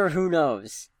longer, who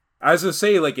knows? I was gonna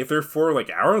say, like, if they're 4, like,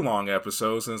 hour-long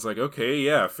episodes, then it's like, okay,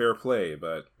 yeah, fair play,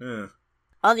 but,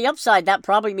 On the upside, that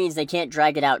probably means they can't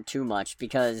drag it out too much,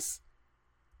 because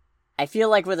I feel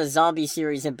like with a zombie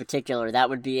series in particular, that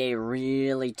would be a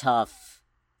really tough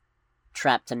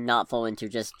trap to not fall into.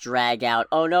 Just drag out,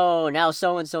 oh no, now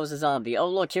so-and-so's a zombie. Oh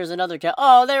look, here's another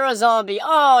oh, they're a zombie.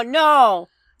 Oh no!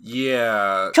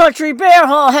 Yeah. Country Bear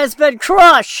Hall has been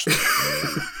crushed!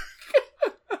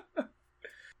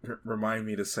 Remind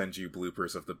me to send you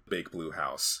bloopers of the Big Blue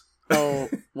House. Oh,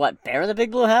 what, Bear in the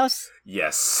Big Blue House?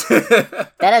 Yes.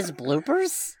 That has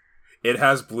bloopers? It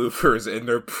has bloopers, and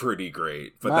they're pretty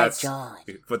great. But God.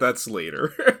 But that's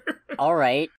later.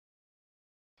 Alright.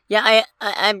 Yeah,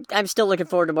 I'm still looking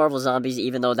forward to Marvel Zombies,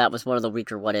 even though that was one of the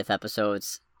weaker What If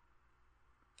episodes.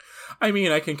 I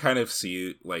mean, I can kind of see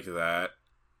it like that.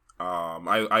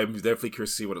 I'm definitely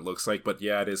curious to see what it looks like, but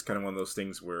yeah, it is kind of one of those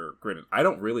things where, granted, I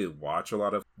don't really watch a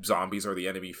lot of zombies or the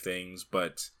enemy things,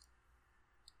 but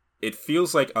it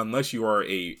feels like unless you are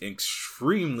a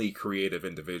extremely creative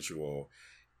individual,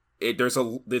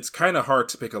 it's kind of hard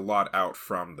to pick a lot out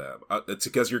from them. It's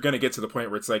because you're going to get to the point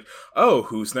where it's like, oh,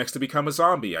 who's next to become a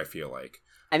zombie, I feel like.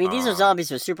 I mean, these are zombies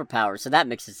with superpowers, so that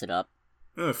mixes it up.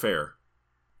 Fair.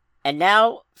 And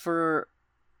now, for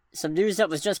some news that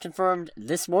was just confirmed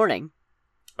this morning.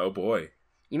 Oh boy.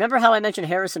 You remember how I mentioned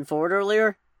Harrison Ford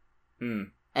earlier?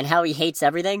 And how he hates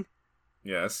everything?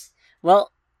 Yes.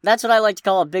 Well, that's what I like to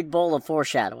call a big bowl of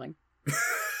foreshadowing.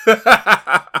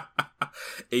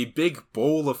 A big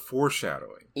bowl of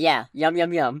foreshadowing. Yeah, yum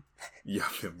yum yum. Yum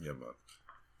yum yum.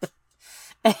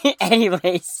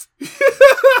 Anyways,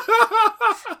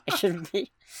 I shouldn't be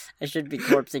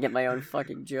corpsing at my own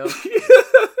fucking joke.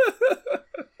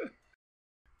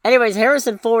 Anyways,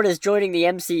 Harrison Ford is joining the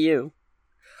MCU.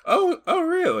 Oh,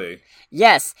 really?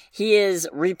 Yes, he is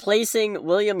replacing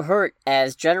William Hurt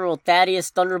as General Thaddeus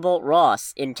Thunderbolt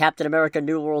Ross in Captain America: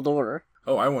 New World Order.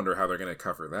 Oh, I wonder how they're going to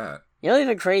cover that. You know the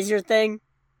even crazier thing?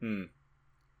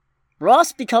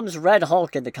 Ross becomes Red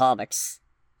Hulk in the comics.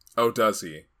 Oh, does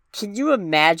he? Can you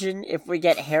imagine if we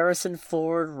get Harrison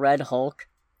Ford Red Hulk?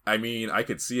 I mean, I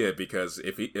could see it, because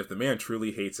if the man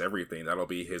truly hates everything, that'll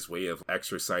be his way of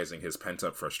exercising his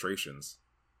pent-up frustrations.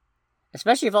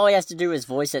 Especially if all he has to do is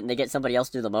voice it and they get somebody else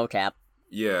to do the mocap.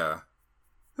 Yeah.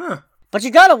 Huh. But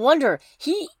you gotta wonder,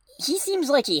 he seems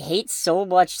like he hates so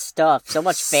much stuff, so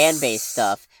much fan-based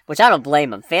stuff, which I don't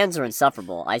blame him. Fans are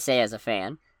insufferable, I say as a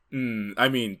fan. I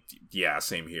mean, yeah,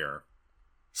 same here.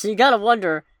 So you gotta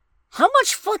wonder, how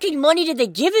much fucking money did they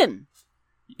give him?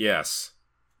 Yes.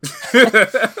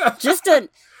 just a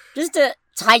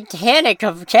Titanic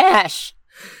of cash.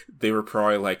 They were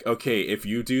probably like, okay, if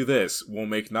you do this, we'll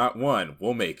make not one,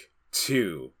 we'll make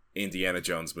 2 Indiana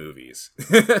Jones movies.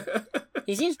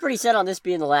 He seems pretty set on this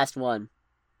being the last one.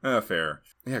 Fair.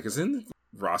 Yeah, because didn't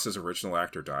Ross's original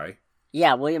actor die?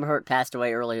 Yeah, William Hurt passed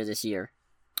away earlier this year.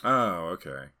 Oh,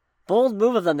 okay. Bold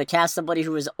move of them to cast somebody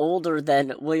who was older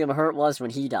than William Hurt was when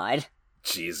he died.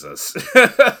 Jesus.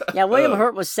 Yeah, William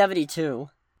Hurt was 72.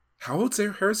 How old's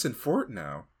Harrison Ford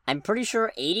now? I'm pretty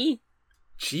sure 80?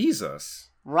 Jesus.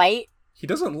 Right? He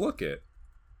doesn't look it.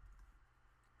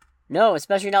 No,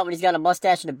 especially not when he's got a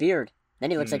mustache and a beard.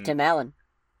 Then he looks like Tim Allen.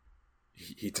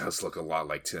 He does look a lot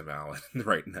like Tim Allen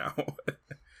right now.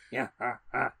 Yeah.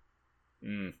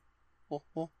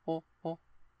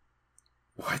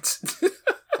 What?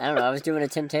 I don't know, I was doing a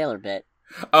Tim Taylor bit.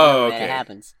 Oh, okay. It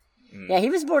happens. Yeah, he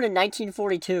was born in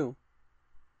 1942.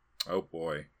 Oh,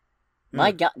 boy.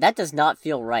 My God, that does not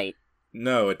feel right.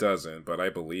 No, it doesn't, but I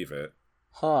believe it.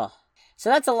 Huh. So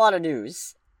that's a lot of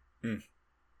news.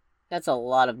 That's a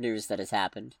lot of news that has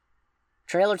happened.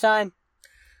 Trailer time?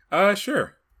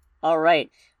 Sure. Alright,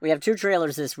 we have 2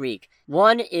 trailers this week.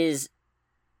 One is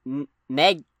M3gan.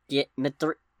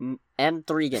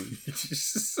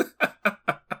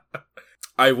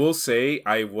 I will say,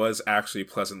 I was actually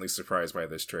pleasantly surprised by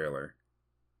this trailer.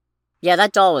 Yeah,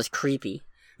 that doll was creepy.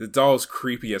 The doll's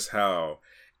creepy as hell.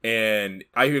 And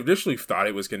I initially thought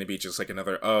it was going to be just like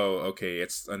another,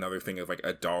 it's another thing of like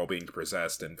a doll being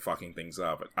possessed and fucking things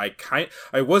up. I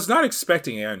was not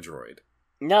expecting Android.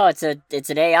 No, it's an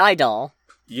AI doll.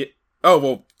 Yeah. Oh,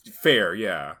 well, fair,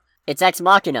 yeah. It's Ex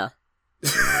Machina.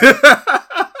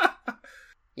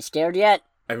 You scared yet?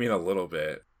 I mean, a little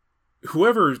bit.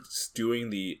 Whoever's doing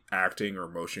the acting or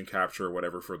motion capture or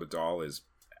whatever for the doll is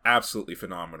absolutely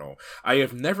phenomenal. I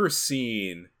have never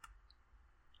seen...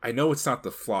 I know it's not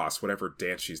the floss, whatever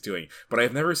dance she's doing, but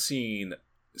I've never seen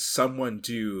someone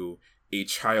do a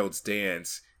child's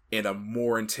dance in a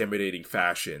more intimidating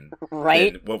fashion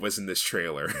than what was in this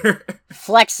trailer.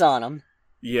 Flex on him.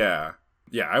 Yeah.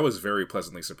 Yeah, I was very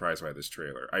pleasantly surprised by this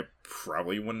trailer. I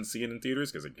probably wouldn't see it in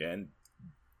theaters, because again,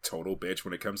 total bitch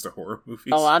when it comes to horror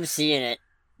movies. Oh, I'm seeing it.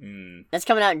 That's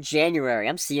coming out in January.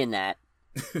 I'm seeing that.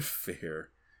 Fair.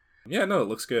 Yeah, no, it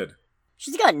looks good.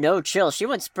 She's got no chill. She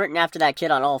went sprinting after that kid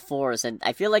on all fours, and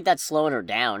I feel like that's slowing her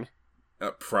down.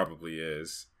 Probably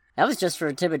is. That was just for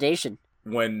intimidation.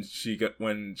 When she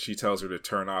tells her to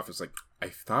turn off, it's like, I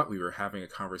thought we were having a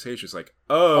conversation. It's like,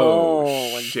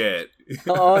 oh shit.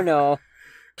 Oh no.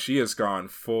 She has gone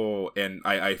full, and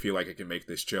I feel like I can make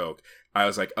this joke. I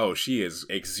was like, oh, she is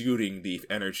exuding the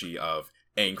energy of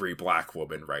angry black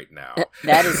woman right now.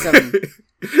 That is some...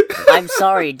 I'm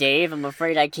sorry, Dave. I'm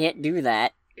afraid I can't do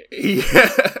that. Yeah.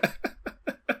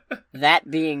 That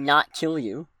being not kill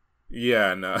you.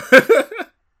 Yeah, no.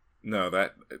 No,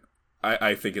 that...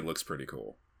 I think it looks pretty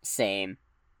cool. Same.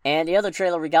 And the other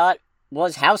trailer we got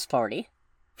was House Party.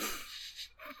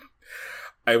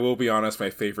 I will be honest, my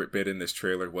favorite bit in this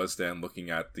trailer was them looking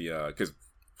at the... Because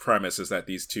premise is that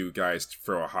these 2 guys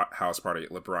throw a house party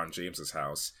at LeBron James's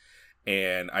house.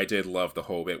 And I did love the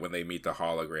whole bit when they meet the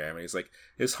hologram. And he's like,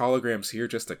 his hologram's here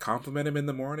just to compliment him in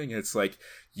the morning. And it's like,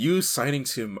 you signing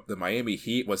to the Miami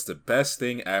Heat was the best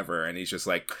thing ever. And he's just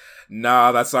like,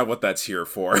 nah, that's not what that's here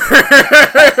for.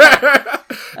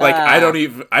 Like, I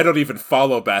don't even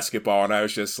follow basketball. And I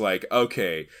was just like,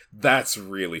 okay, that's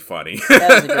really funny.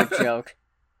 That was a good joke.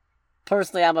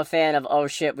 Personally, I'm a fan of, oh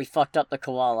shit, we fucked up the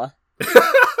koala.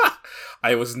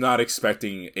 I was not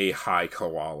expecting a high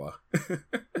koala.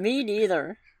 Me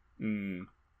neither.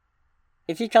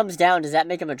 If he comes down, does that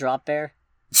make him a drop bear?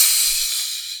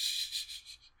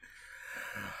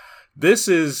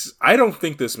 I don't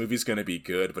think this movie's going to be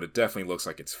good, but it definitely looks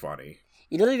like it's funny.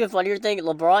 You know the even funnier thing?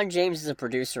 LeBron James is a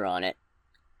producer on it.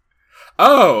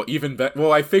 Oh, even better.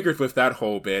 Well, I figured with that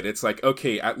whole bit, it's like,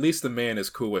 okay, at least the man is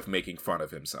cool with making fun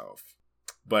of himself.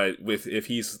 But if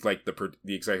he's like the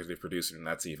executive producer, then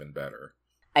that's even better.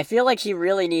 I feel like he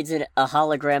really needs a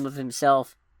hologram of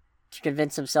himself to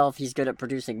convince himself he's good at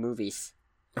producing movies.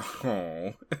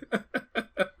 Oh.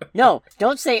 No,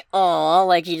 don't say "aw"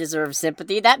 like he deserves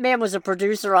sympathy. That man was a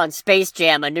producer on Space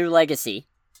Jam: A New Legacy.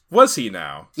 Was he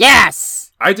now?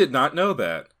 Yes! I did not know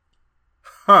that.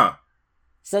 Huh.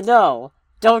 So no,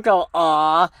 don't go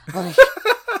 "aw"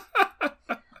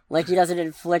 like he doesn't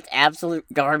inflict absolute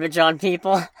garbage on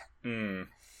people. Hmm.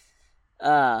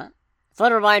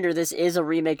 Fun reminder, this is a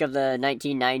remake of the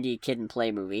 1990 Kid and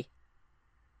Play movie.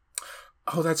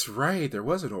 Oh, that's right. There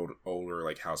was an older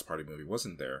like house party movie,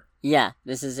 wasn't there? Yeah,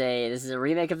 this is a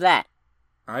remake of that.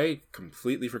 I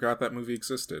completely forgot that movie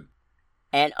existed.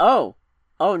 And oh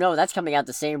no, that's coming out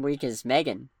the same week as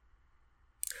Megan.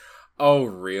 Oh,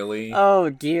 really? Oh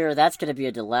dear, that's gonna be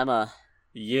a dilemma.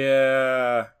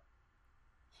 Yeah.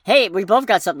 Hey, we both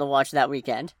got something to watch that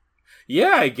weekend.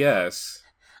 Yeah, I guess.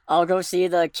 I'll go see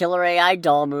the Killer AI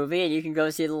doll movie, and you can go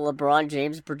see the LeBron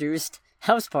James produced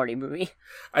house party movie.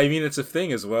 I mean, it's a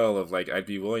thing as well of, like, I'd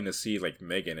be willing to see, like,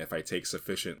 Megan if I take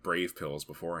sufficient Brave pills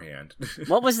beforehand.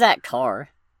 What was that car?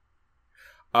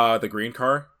 The green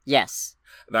car? Yes.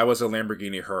 That was a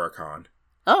Lamborghini Huracan.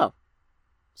 Oh.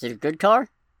 Is it a good car?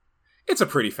 It's a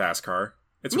pretty fast car.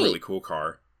 It's Neat. a really cool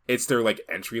car. It's their, like,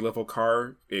 entry-level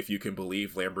car, if you can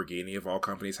believe Lamborghini, of all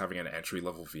companies, having an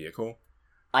entry-level vehicle.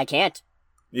 I can't.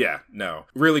 Yeah, no.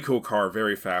 Really cool car,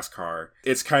 very fast car.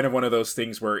 It's kind of one of those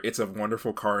things where it's a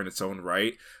wonderful car in its own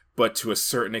right, but to a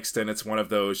certain extent it's one of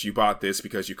those, you bought this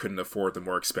because you couldn't afford the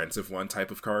more expensive one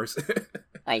type of cars.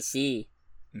 I see.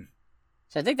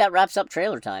 So I think that wraps up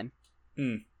trailer time.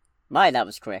 My, that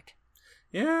was quick.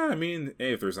 Yeah, I mean,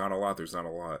 hey, if there's not a lot, there's not a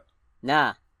lot.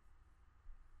 Nah.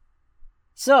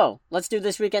 So, let's do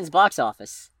this weekend's box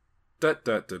office.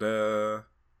 Da-da-da-da.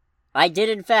 I did,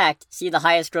 in fact, see the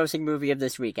highest grossing movie of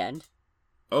this weekend.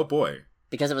 Oh boy.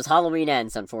 Because it was Halloween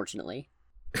Ends, unfortunately.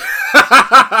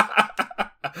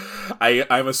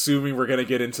 I'm assuming we're gonna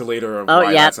get into later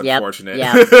why that's unfortunate.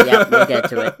 Yep, we'll get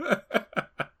to it.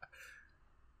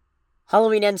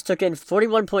 Halloween Ends took in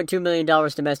 $41.2 million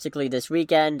domestically this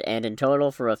weekend, and in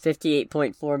total for a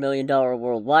 $58.4 million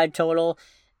worldwide total.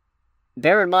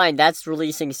 Bear in mind, that's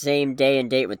releasing same day and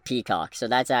date with Peacock, so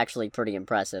that's actually pretty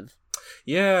impressive.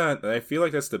 Yeah, I feel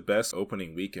like that's the best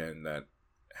opening weekend that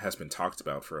has been talked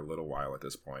about for a little while at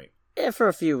this point. For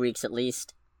a few weeks at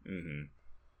least. Mm-hmm.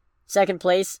 Second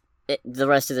place, the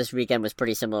rest of this weekend was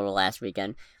pretty similar to last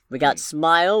weekend. We got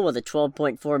Smile with a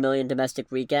 $12.4 million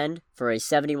domestic weekend for a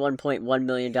 $71.1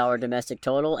 million domestic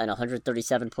total and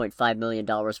 $137.5 million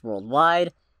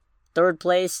worldwide. Third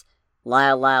place,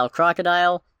 Lyle Lyle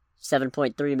Crocodile,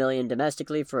 $7.3 million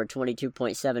domestically for a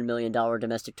 $22.7 million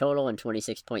domestic total and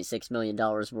 $26.6 million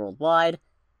worldwide.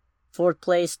 Fourth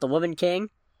place, The Woman King,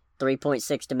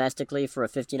 $3.6 domestically for a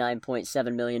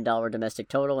 $59.7 million domestic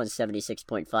total and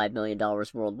 $76.5 million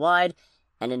worldwide.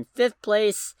 And in fifth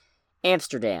place,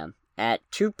 Amsterdam, at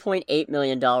 $2.8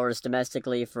 million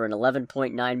domestically for an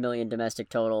 $11.9 million domestic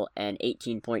total and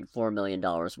 $18.4 million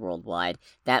worldwide.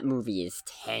 That movie is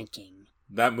tanking.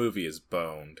 That movie is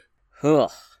boned.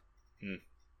 Ugh.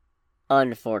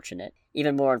 Unfortunate.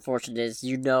 Even more unfortunate is,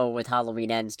 with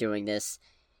Halloween Ends doing this,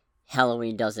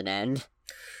 Halloween doesn't end.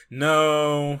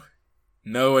 No,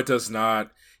 it does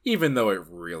not, even though it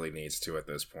really needs to at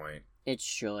this point. It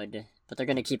should, but they're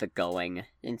gonna keep it going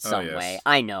in some way.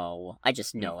 I know. I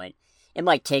just know it. It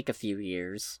might take a few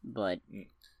years, but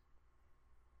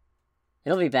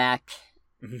it'll be back.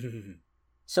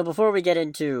 So before we get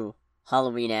into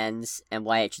Halloween Ends and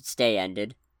why it should stay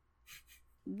ended,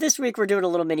 this week we're doing a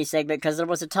little mini segment because there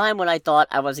was a time when I thought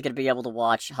I wasn't going to be able to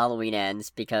watch Halloween Ends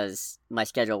because my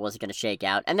schedule wasn't going to shake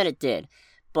out, and then it did.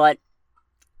 But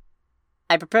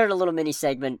I prepared a little mini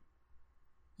segment.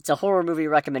 It's a horror movie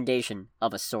recommendation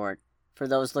of a sort for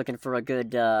those looking for a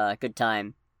good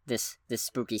time this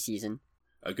spooky season.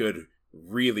 A good,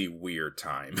 really weird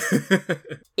time.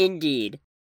 Indeed.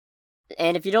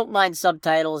 And if you don't mind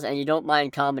subtitles and you don't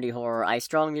mind comedy horror, I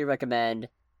strongly recommend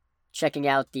checking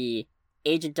out the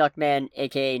Agent Duckman,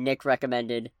 aka Nick,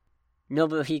 recommended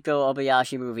Nobuhiko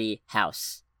Obayashi movie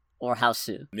House, or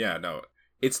Houseu. Yeah, no.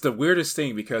 It's the weirdest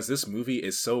thing because this movie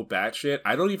is so batshit,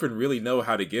 I don't even really know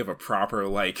how to give a proper,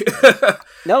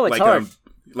 No, it's hard.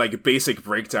 Basic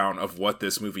breakdown of what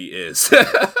this movie is.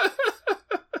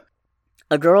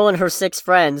 A girl and her 6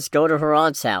 friends go to her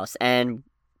aunt's house, and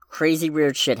crazy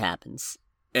weird shit happens.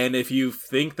 And if you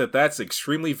think that that's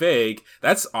extremely vague,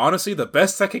 that's honestly the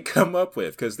best I could come up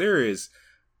with, because there is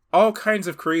all kinds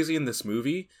of crazy in this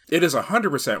movie. It is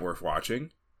 100% worth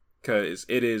watching, because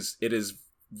it is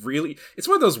really, it's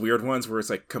one of those weird ones where it's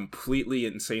like completely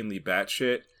insanely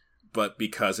batshit, but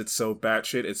because it's so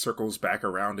batshit, it circles back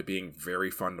around to being very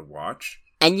fun to watch.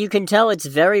 And you can tell it's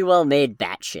very well made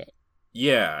batshit.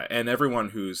 Yeah, and everyone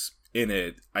who's in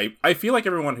it, I feel like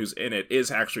everyone who's in it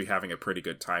is actually having a pretty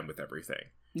good time with everything.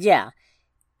 Yeah.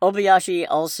 Obayashi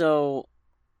also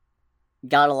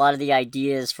got a lot of the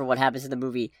ideas for what happens in the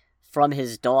movie from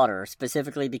his daughter,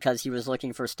 specifically because he was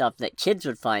looking for stuff that kids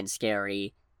would find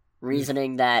scary,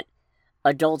 reasoning that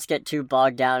adults get too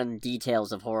bogged down in the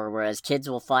details of horror, whereas kids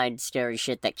will find scary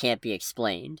shit that can't be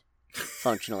explained,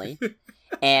 functionally.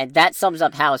 And that sums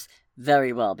up House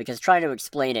very well, because trying to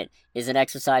explain it is an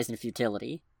exercise in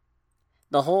futility.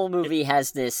 The whole movie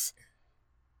has this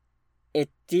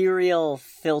ethereal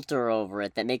filter over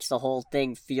it that makes the whole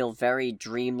thing feel very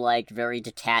dreamlike, very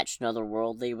detached and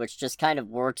otherworldly, which just kind of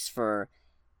works for...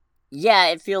 Yeah,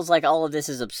 it feels like all of this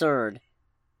is absurd,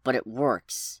 but it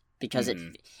works, because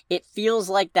it feels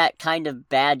like that kind of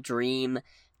bad dream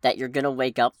that you're gonna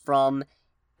wake up from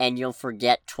and you'll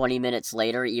forget 20 minutes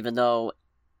later, even though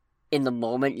in the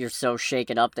moment you're so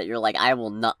shaken up that you're like, I will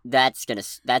not, that's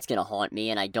gonna haunt me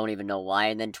and I don't even know why.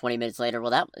 And then 20 minutes later,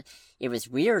 well, it was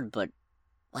weird, but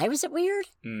why was it weird?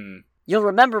 You'll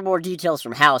remember more details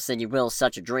from House than you will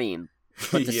such a dream,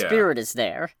 but the spirit is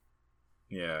there.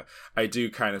 Yeah, I do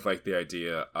kind of like the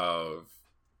idea of,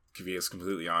 to be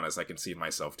completely honest, I can see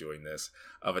myself doing this,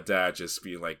 of a dad just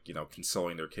be like,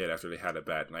 consoling their kid after they had a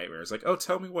bad nightmare. It's like, oh,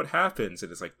 tell me what happens. And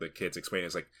it's like the kids explain,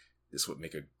 it's like, this would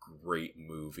make a great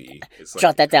movie. It's like,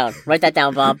 jot that down. Write that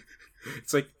down, Bob.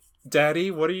 It's like, Daddy,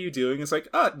 what are you doing? It's like,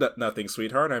 nothing,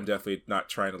 sweetheart. I'm definitely not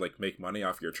trying to make money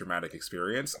off your traumatic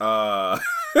experience. Yeah,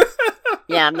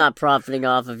 I'm not profiting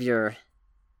off of your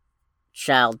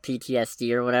child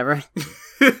PTSD or whatever.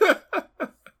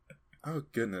 Oh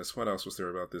goodness, what else was there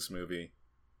about this movie?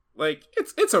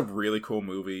 It's a really cool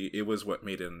movie. It was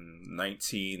made in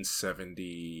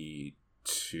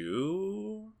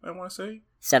 1972, I want to say?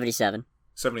 77.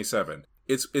 77.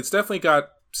 It's definitely got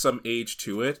some age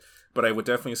to it, but I would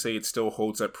definitely say it still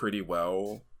holds up pretty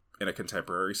well in a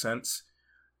contemporary sense,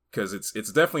 because it's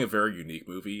definitely a very unique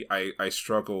movie. I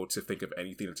struggle to think of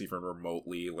anything that's even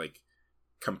remotely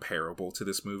comparable to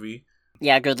this movie.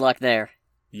 Yeah, good luck there.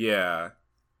 Yeah.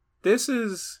 This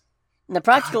is... The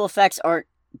practical effects aren't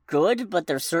good, but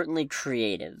they're certainly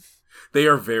creative. They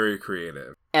are very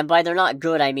creative. And by they're not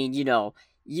good, I mean,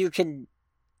 you can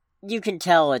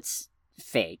tell it's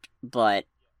fake, but...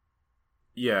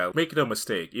 Yeah, make no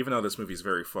mistake, even though this movie's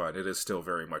very fun, it is still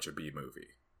very much a B movie.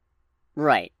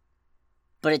 Right.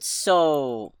 But it's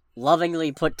so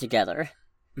lovingly put together.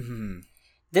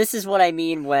 This is what I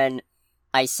mean when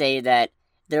I say that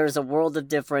there's a world of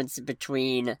difference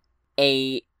between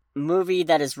a movie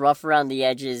that is rough around the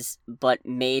edges, but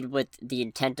made with the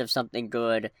intent of something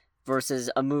good,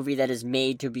 versus a movie that is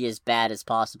made to be as bad as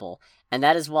possible. And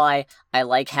that is why I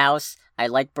like House, I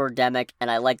like Birdemic,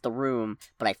 and I like The Room,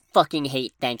 but I fucking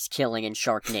hate Thanksgiving and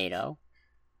Sharknado.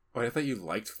 Oh, I thought you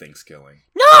liked Thanksgiving.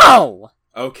 No!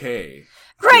 Okay.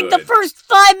 Greg, good. The first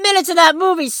 5 minutes of that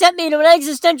movie sent me into an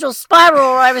existential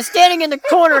spiral where I was standing in the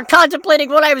corner contemplating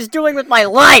what I was doing with my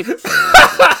life!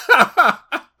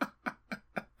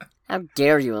 How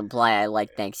dare you imply I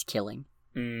like Thanksgiving?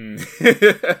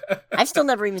 I've still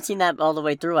never even seen that all the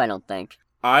way through, I don't think.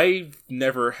 I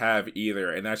never have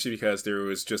either, and that's because there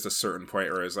was just a certain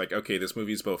point where I was like, okay, this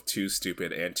movie's both too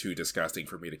stupid and too disgusting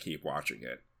for me to keep watching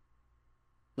it.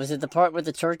 Was it the part with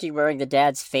the turkey wearing the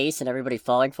dad's face and everybody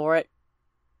falling for it?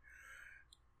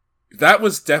 That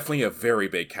was definitely a very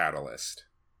big catalyst.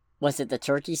 Was it the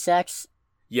turkey sex?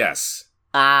 Yes.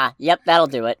 Yep, that'll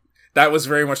do it. That was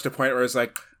very much the point where it's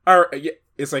like,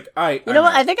 it's like, You know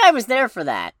what? I think I was there for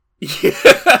that.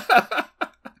 Yeah.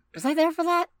 Was I there for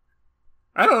that?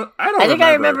 I don't I think remember.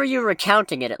 I remember you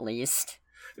recounting it at least.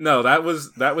 No, that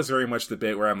was very much the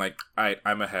bit where I'm like,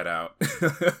 I'm a head out.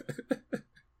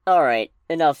 Alright,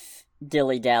 enough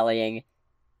dilly-dallying.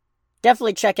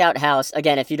 Definitely check out House,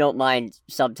 again, if you don't mind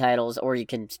subtitles, or you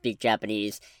can speak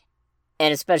Japanese.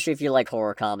 And especially if you like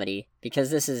horror comedy, because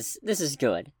this is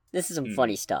good. This is some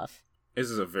funny stuff. This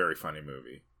is a very funny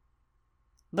movie.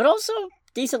 But also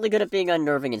decently good at being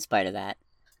unnerving in spite of that.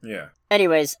 Yeah.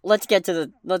 Anyways, let's get to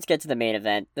the main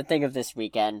event, the thing of this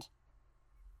weekend.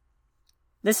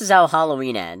 This is how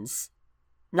Halloween ends.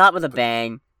 Not with a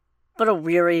bang, but a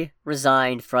weary,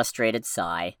 resigned, frustrated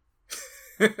sigh.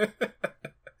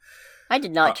 I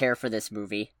did not care for this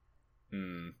movie.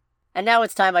 And now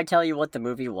it's time I tell you what the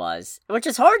movie was. Which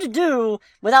is hard to do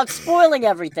without spoiling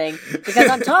everything, because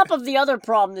on top of the other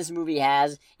problem this movie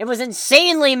has, it was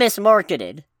insanely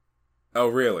mismarketed. Oh,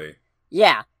 really?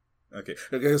 Yeah. Okay.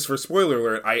 Because for spoiler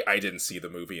alert, I didn't see the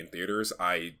movie in theaters.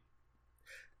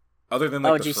 Other than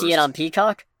like did you see it on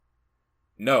Peacock?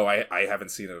 No, I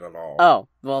haven't seen it at all. Oh,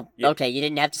 well, okay, you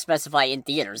didn't have to specify in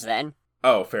theaters then.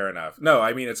 Oh, fair enough. No,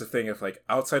 I mean, it's a thing of, like,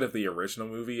 outside of the original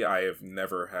movie, I have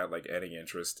never had, like, any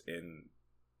interest in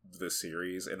the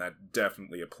series, and that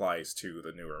definitely applies to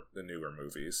the newer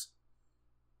movies.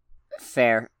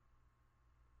 Fair.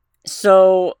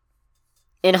 So,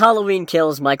 in Halloween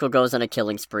Kills, Michael goes on a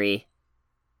killing spree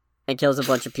and kills a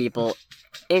bunch of people,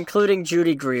 including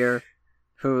Judy Greer,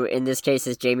 who, in this case,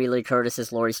 is Jamie Lee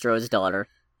Curtis's Laurie Strode's daughter.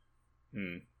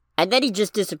 Hmm. And then he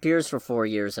just disappears for 4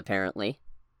 years, apparently.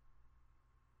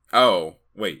 Oh,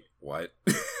 wait, what?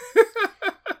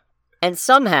 And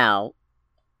somehow,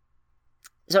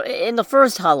 so in the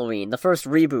first Halloween, the first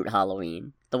reboot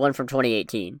Halloween, the one from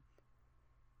 2018,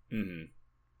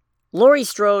 Laurie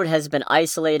Strode has been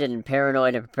isolated and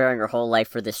paranoid and preparing her whole life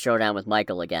for this showdown with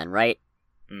Michael again, right?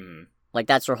 Mm-hmm. Like,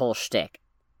 that's her whole shtick.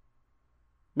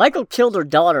 Michael killed her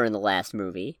daughter in the last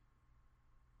movie,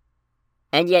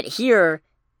 and yet here,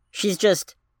 she's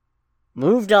just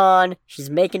moved on, she's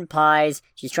making pies,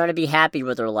 she's trying to be happy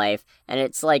with her life, and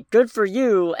it's like, good for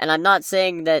you, and I'm not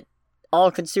saying that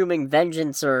all-consuming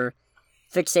vengeance or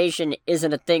fixation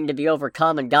isn't a thing to be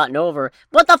overcome and gotten over,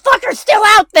 but the fucker's still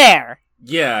out there!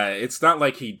 Yeah, it's not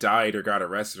like he died or got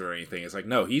arrested or anything. It's like,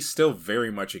 no, he still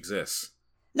very much exists.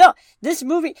 No, this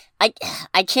movie,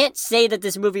 I can't say that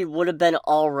this movie would have been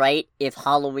alright if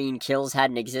Halloween Kills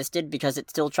hadn't existed, because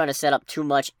it's still trying to set up too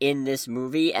much in this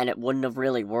movie, and it wouldn't have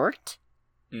really worked.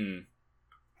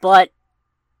 But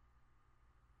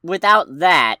without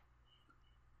that,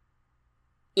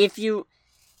 if you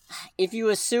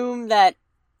assume that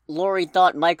Laurie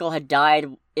thought Michael had died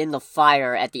in the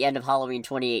fire at the end of Halloween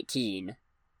 2018,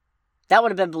 that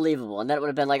would have been believable, and then it would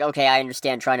have been like, okay, I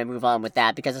understand trying to move on with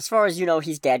that, because as far as you know,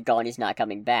 he's dead, gone, he's not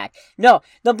coming back. No,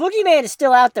 the boogeyman is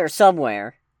still out there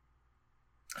somewhere.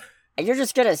 And you're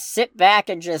just gonna sit back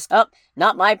and just,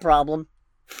 not my problem.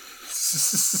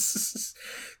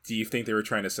 Do you think they were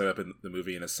trying to set up in the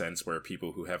movie in a sense where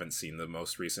people who haven't seen the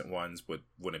most recent ones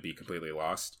wouldn't be completely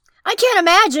lost? I can't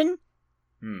imagine!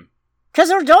 Because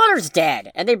her daughter's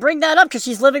dead, and they bring that up because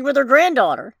she's living with her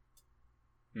granddaughter.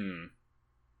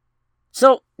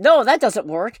 So, no, that doesn't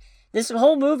work. This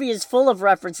whole movie is full of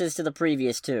references to the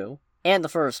previous two, and the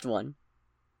first one.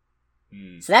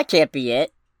 So that can't be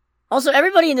it. Also,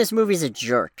 everybody in this movie is a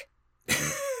jerk.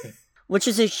 Which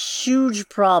is a huge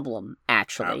problem,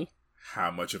 actually.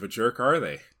 How much of a jerk are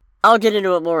they? I'll get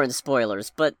into it more in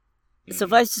spoilers, but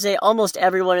suffice to say, almost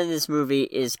everyone in this movie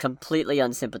is completely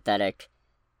unsympathetic.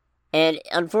 And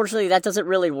unfortunately, that doesn't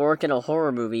really work in a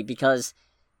horror movie, because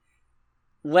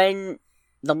when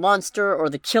the monster or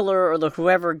the killer or the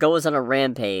whoever goes on a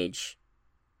rampage,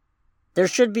 there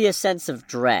should be a sense of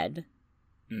dread.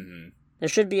 There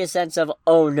should be a sense of,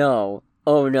 oh no,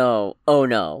 oh no, oh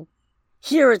no.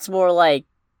 Here it's more like,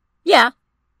 yeah.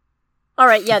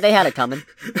 Alright, yeah, they had it coming.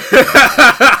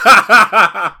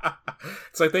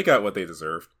 It's like they got what they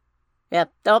deserved.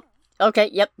 Yep, okay,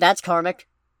 yep, that's karmic.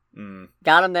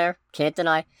 Got him there, can't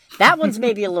deny. That one's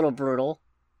maybe a little brutal.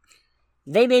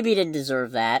 They maybe didn't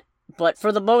deserve that, but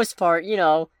for the most part, you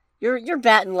know, you're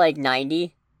batting like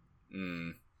 90.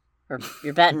 Or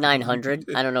you're batting 900,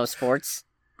 I don't know, sports.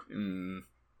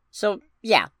 So,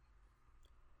 yeah.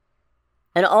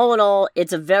 And all in all,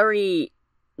 it's a very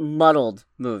muddled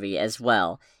movie as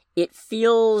well. It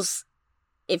feels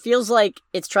like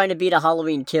it's trying to be to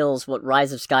Halloween Kills what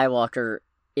Rise of Skywalker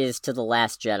is to The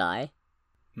Last Jedi.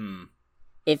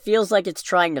 It feels like it's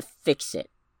trying to fix it,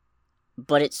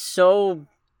 but it's so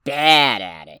bad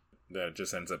at it that it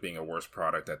just ends up being a worse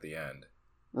product at the end.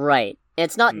 Right.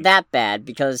 It's not that bad,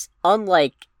 because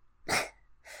unlike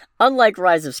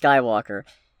Rise of Skywalker,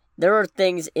 there are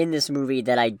things in this movie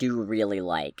that I do really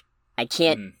like. I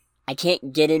can't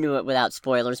get into it without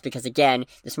spoilers, because again,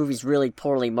 this movie's really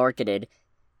poorly marketed,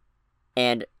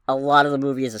 and a lot of the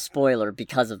movie is a spoiler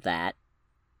because of that.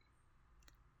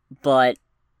 But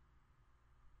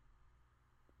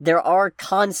there are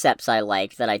concepts I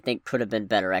like that I think could have been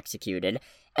better executed,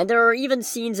 and there are even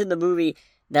scenes in the movie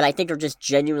that I think are just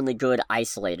genuinely good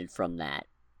isolated from that.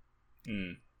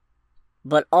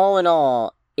 But all in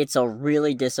all, it's a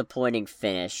really disappointing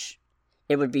finish.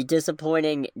 It would be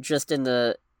disappointing just in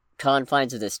the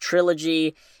confines of this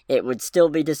trilogy. It would still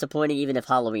be disappointing even if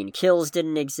Halloween Kills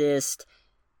didn't exist.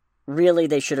 Really,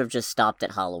 they should have just stopped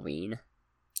at Halloween.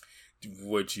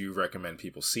 would you recommend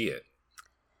people see it?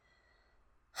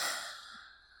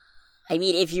 I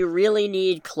mean, if you really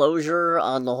need closure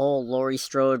on the whole Laurie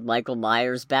Strode, Michael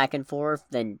Myers back and forth,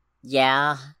 then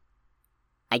yeah,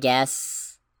 I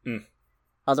guess.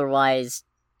 Otherwise,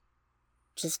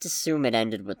 just assume it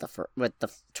ended with the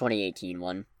 2018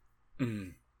 one.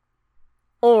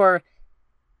 Or,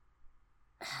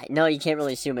 no, you can't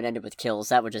really assume it ended with kills.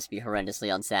 That would just be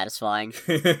horrendously unsatisfying.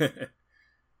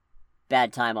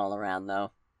 Bad time all around,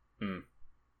 though.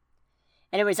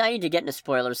 Anyways, I need to get into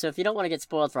spoilers, so if you don't want to get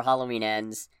spoiled for Halloween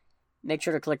Ends, make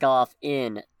sure to click off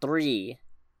in 3,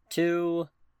 2,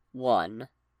 1.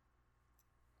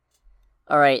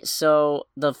 Alright, so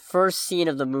the first scene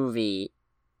of the movie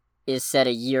is set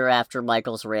a year after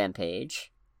Michael's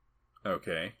rampage.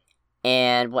 Okay.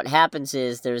 And what happens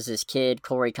is there's this kid,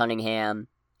 Corey Cunningham,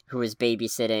 who is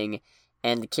babysitting,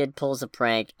 and the kid pulls a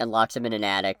prank and locks him in an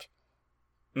attic.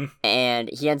 And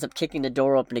he ends up kicking the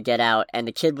door open to get out, and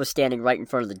the kid was standing right in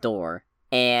front of the door.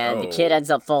 And the kid ends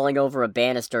up falling over a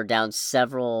banister down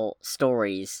several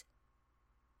stories,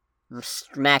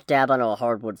 smack dab onto a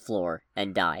hardwood floor,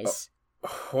 and dies.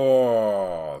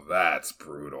 Oh, that's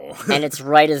brutal. And it's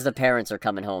right as the parents are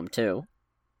coming home, too.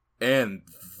 And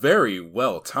very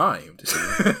well timed.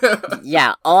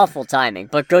 Yeah, awful timing,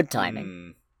 but good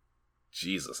timing.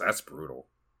 Jesus, that's brutal.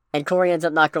 And Corey ends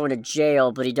up not going to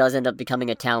jail, but he does end up becoming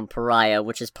a town pariah,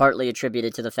 which is partly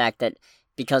attributed to the fact that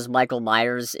because Michael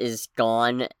Myers is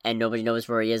gone and nobody knows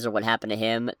where he is or what happened to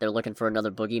him, they're looking for another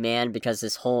boogeyman, because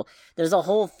there's a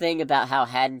whole thing about how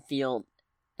Haddonfield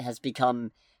has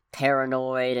become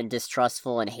paranoid and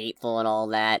distrustful and hateful and all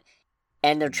that,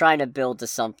 and they're trying to build to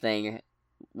something,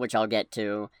 which I'll get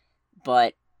to,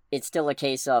 but it's still a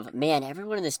case of, man,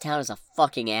 everyone in this town is a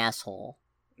fucking asshole.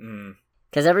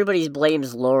 Because everybody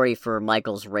blames Laurie for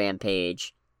Michael's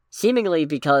rampage, seemingly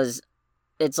because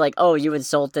it's like, oh, you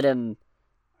insulted him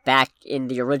back in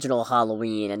the original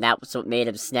Halloween, and that was what made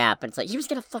him snap. And it's like, he was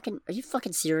gonna are you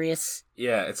fucking serious?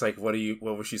 Yeah, it's like, what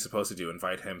was she supposed to do?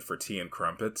 Invite him for tea and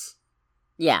crumpets?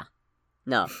 Yeah.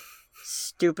 No.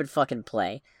 Stupid fucking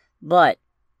play. But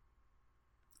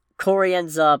Corey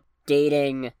ends up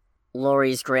dating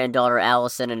Laurie's granddaughter,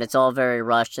 Allison, and it's all very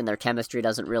rushed, and their chemistry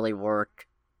doesn't really work.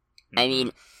 I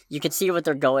mean, you can see what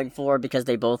they're going for because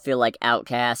they both feel like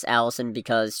outcasts. Allison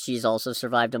because she's also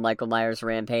survived a Michael Myers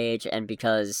rampage, and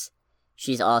because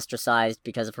she's ostracized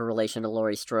because of her relation to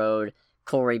Laurie Strode.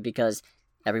 Corey because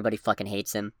everybody fucking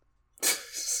hates him.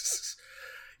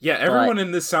 Yeah, everyone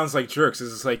in this sounds like jerks.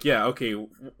 It's just like, yeah, okay,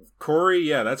 Corey,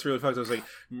 yeah, that's really fucked up. It's like,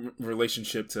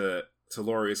 relationship to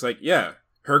Laurie. It's like, yeah,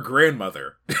 her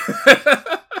grandmother.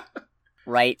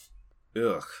 Right.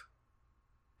 Ugh.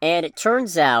 And it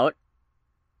turns out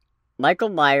Michael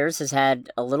Myers has had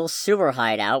a little sewer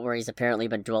hideout where he's apparently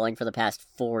been dwelling for the past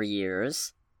 4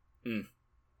 years.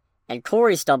 And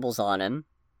Corey stumbles on him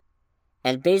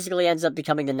and basically ends up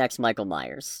becoming the next Michael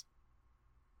Myers.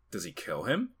 Does he kill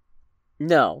him?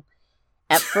 No.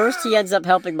 At first, he ends up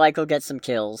helping Michael get some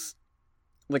kills,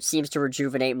 which seems to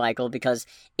rejuvenate Michael, because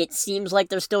it seems like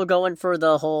they're still going for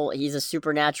the whole he's a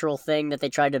supernatural thing that they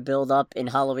tried to build up in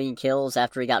Halloween Kills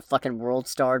after he got fucking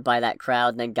world-starred by that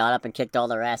crowd and then got up and kicked all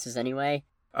their asses anyway.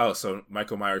 Oh, so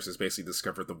Michael Myers has basically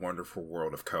discovered the wonderful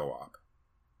world of co-op.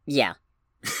 Yeah.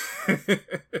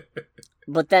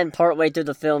 But then partway through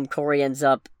the film, Corey ends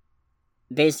up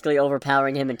basically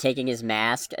overpowering him and taking his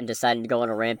mask and deciding to go on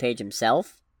a rampage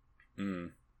himself.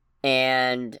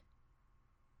 And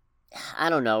I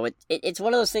don't know, it's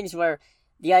one of those things where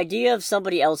the idea of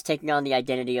somebody else taking on the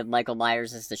identity of Michael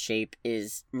Myers as the Shape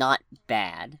is not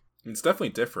bad. It's definitely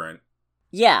different.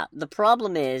 Yeah, the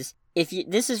problem is,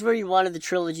 this is where you wanted the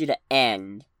trilogy to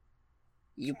end,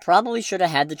 you probably should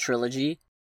have had the trilogy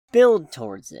build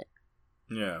towards it.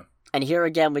 Yeah. And here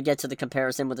again we get to the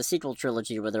comparison with the sequel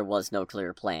trilogy where there was no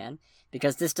clear plan.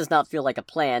 Because this does not feel like a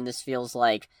plan, this feels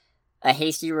like a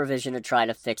hasty revision to try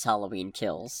to fix Halloween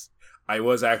Kills. I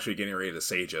was actually getting ready to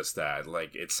say just that.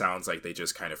 Like, it sounds like they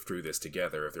just kind of threw this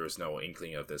together if there was no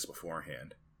inkling of this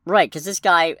beforehand. Right, because this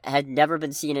guy had never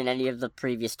been seen in any of the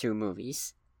previous 2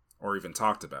 movies. Or even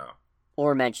talked about.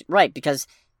 Or mentioned. Right, because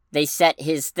they set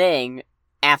his thing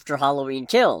after Halloween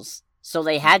Kills. So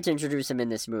they had to introduce him in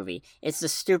this movie. It's the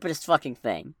stupidest fucking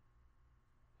thing.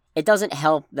 It doesn't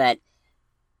help that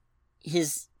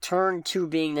his turn to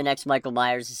being the next Michael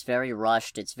Myers is very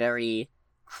rushed, it's very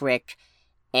quick,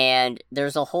 and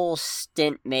there's a whole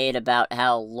stint made about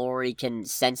how Laurie can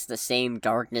sense the same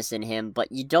darkness in him,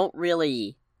 but you don't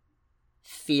really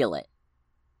feel it.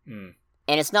 And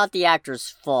it's not the actor's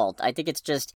fault. I think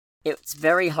it's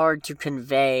very hard to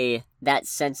convey that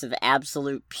sense of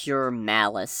absolute pure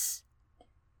malice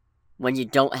when you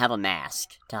don't have a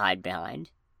mask to hide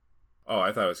behind. Oh,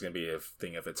 I thought it was going to be a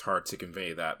thing if it's hard to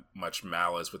convey that much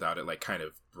malice without it, like, kind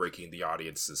of breaking the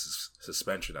audience's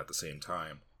suspension at the same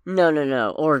time.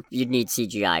 No. Or you'd need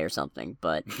CGI or something,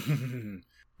 but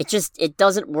it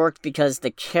doesn't work because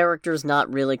the character's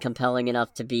not really compelling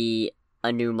enough to be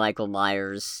a new Michael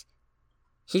Myers.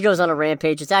 He goes on a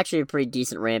rampage. It's actually a pretty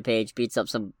decent rampage.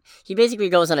 He basically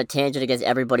goes on a tangent against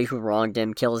everybody who wronged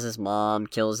him, kills his mom,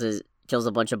 kills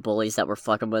a bunch of bullies that were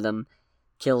fucking with him,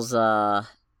 kills a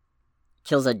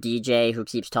DJ who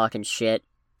keeps talking shit.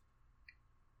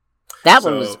 That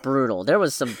one was brutal. There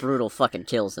was some brutal fucking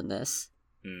kills in this.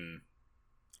 And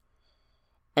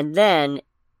then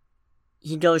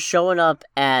he goes showing up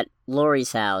at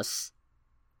Laurie's house,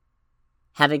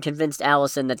 having convinced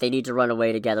Allison that they need to run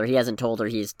away together. He hasn't told her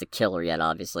he's the killer yet,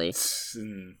 obviously.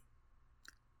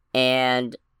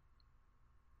 And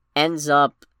ends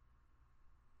up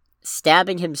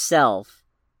stabbing himself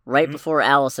right before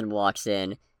Allison walks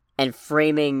in and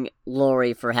framing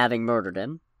Laurie for having murdered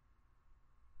him.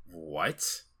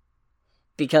 What?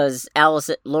 Because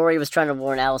Laurie was trying to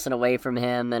warn Allison away from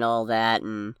him and all that,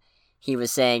 and he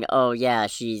was saying, oh yeah,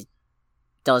 she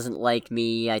doesn't like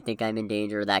me, I think I'm in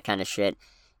danger, that kind of shit.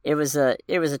 It was a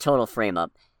total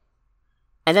frame-up.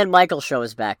 And then Michael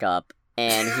shows back up,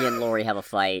 and he and Laurie have a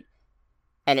fight.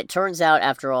 And it turns out,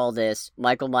 after all this,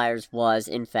 Michael Myers was,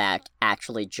 in fact,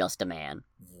 actually just a man.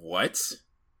 What?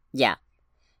 Yeah.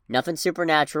 Nothing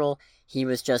supernatural. He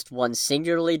was just one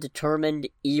singularly determined,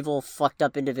 evil, fucked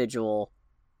up individual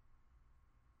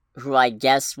who I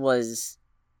guess was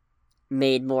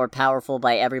made more powerful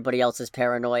by everybody else's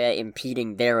paranoia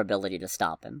impeding their ability to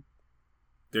stop him.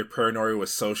 Their paranoia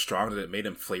was so strong that it made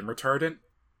him flame retardant?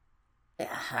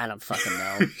 I don't fucking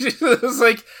know. It was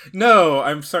like, no,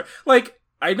 I'm sorry. Like,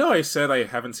 I know I said I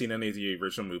haven't seen any of the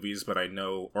original movies, but I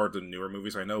know, or the newer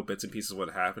movies, I know bits and pieces of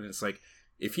what happened. It's like,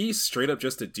 if he's straight up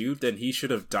just a dude, then he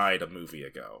should have died a movie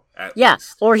ago. At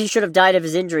least. Or he should have died of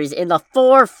his injuries in the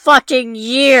 4 fucking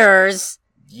years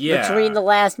between the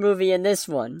last movie and this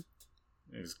one.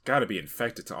 He's gotta be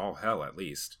infected to all hell, at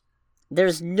least.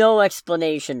 There's no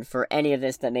explanation for any of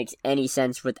this that makes any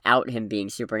sense without him being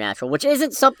supernatural, which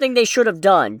isn't something they should have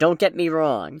done, don't get me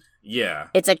wrong. Yeah.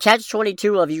 It's a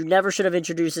catch-22 of you never should have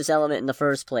introduced this element in the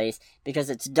first place, because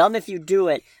it's dumb if you do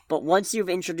it, but once you've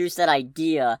introduced that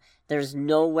idea, there's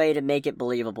no way to make it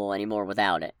believable anymore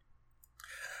without it.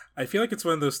 I feel like it's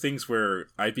one of those things where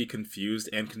I'd be confused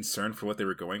and concerned for what they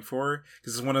were going for,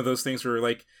 because it's one of those things where,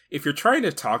 like, if you're trying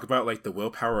to talk about, like, the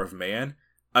willpower of man,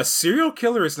 a serial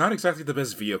killer is not exactly the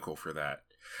best vehicle for that.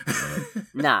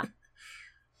 Nah.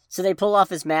 So they pull off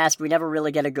his mask. We never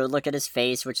really get a good look at his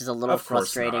face, which is a little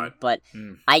frustrating. Not. But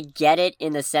I get it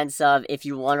in the sense of if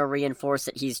you want to reinforce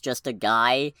that he's just a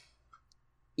guy,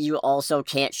 you also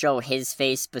can't show his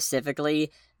face specifically,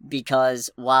 because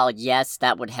while, yes,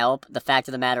 that would help, the fact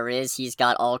of the matter is he's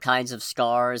got all kinds of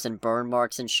scars and burn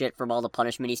marks and shit from all the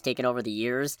punishment he's taken over the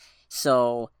years.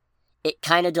 So it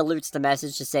kind of dilutes the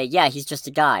message to say, yeah, he's just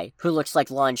a guy who looks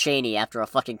like Lon Chaney after a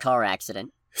fucking car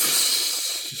accident.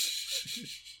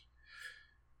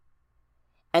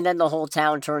 And then the whole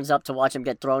town turns up to watch him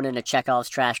get thrown in a Chekhov's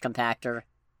trash compactor.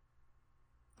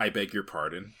 I beg your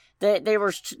pardon? They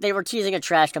were teasing a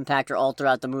trash compactor all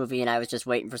throughout the movie, and I was just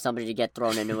waiting for somebody to get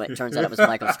thrown into it. Turns out it was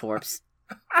Michael's corpse.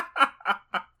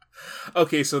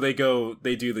 Okay, so they do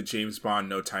the James Bond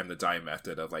No Time to Die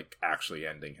method of, like, actually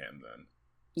ending him, then.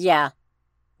 Yeah.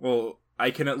 Well,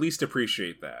 I can at least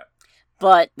appreciate that.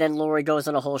 But then Laurie goes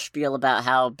on a whole spiel about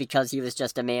how, because he was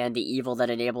just a man, the evil that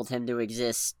enabled him to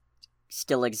exist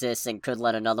still exists and could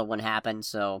let another one happen,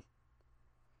 so...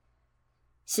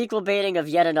 Sequel baiting of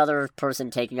yet another person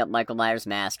taking up Michael Myers'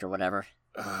 mask or whatever.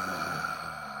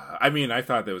 I mean, I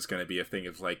thought there was going to be a thing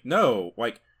of, like, no,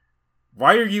 like,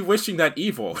 why are you wishing that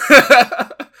evil?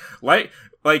 like,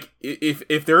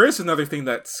 if there is another thing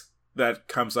that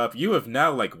comes up, you have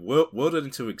now, like, willed it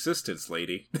into existence,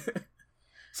 lady.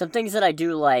 Some things that I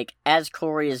do like, as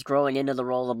Corey is growing into the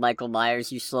role of Michael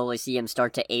Myers, you slowly see him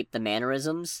start to ape the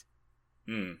mannerisms.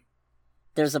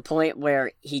 There's a point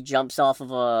where he jumps off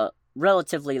of a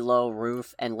relatively low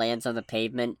roof and lands on the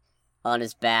pavement on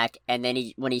his back, and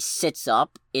then when he sits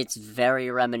up, it's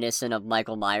very reminiscent of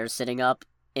Michael Myers sitting up,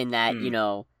 in that, you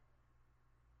know,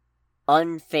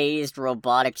 unfazed,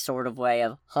 robotic sort of way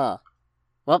of,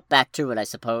 well, back to it, I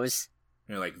suppose.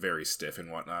 You're, like, very stiff and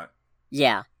whatnot.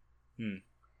 Yeah.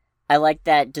 I like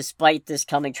that despite this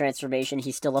coming transformation,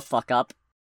 he's still a fuck-up.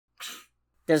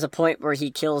 There's a point where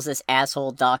he kills this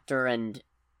asshole doctor and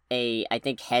I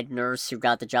think, head nurse who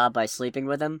got the job by sleeping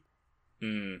with him.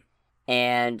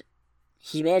 And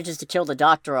he manages to kill the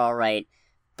doctor all right,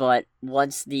 but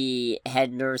once the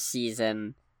head nurse sees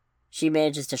him, she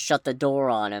manages to shut the door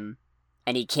on him,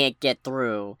 and he can't get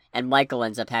through, and Michael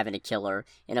ends up having to kill her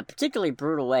in a particularly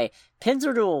brutal way. Pins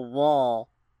her to a wall,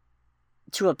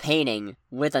 to a painting,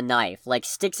 with a knife. Like,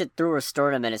 sticks it through her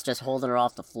sternum, and it's just holding her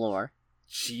off the floor.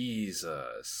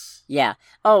 Jesus. Yeah.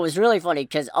 Oh, it was really funny,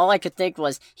 because all I could think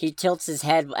was, he tilts his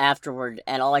head afterward,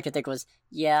 and all I could think was,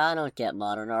 yeah, I don't get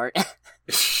modern art.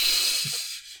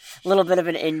 A little bit of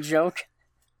an in-joke.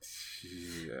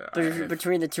 Yeah,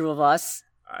 between the two of us.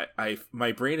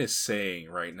 My brain is saying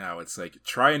right now, it's like,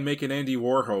 try and make an Andy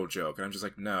Warhol joke, and I'm just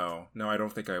like, no, I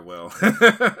don't think I will.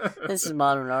 This is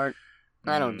modern art.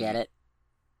 I don't get it.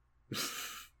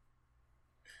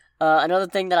 Another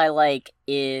thing that I like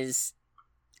is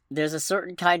there's a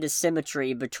certain kind of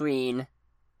symmetry between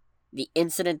the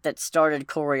incident that started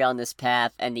Corey on this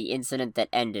path and the incident that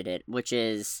ended it, which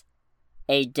is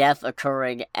a death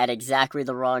occurring at exactly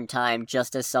the wrong time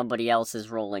just as somebody else is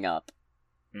rolling up.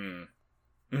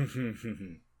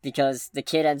 Because the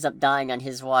kid ends up dying on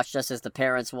his watch just as the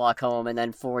parents walk home, and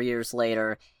then 4 years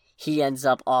later, he ends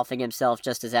up offing himself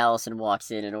just as Allison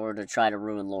walks in order to try to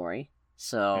ruin Lori.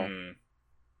 So,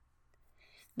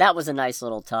 that was a nice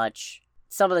little touch.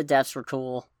 Some of the deaths were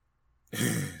cool.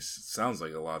 Sounds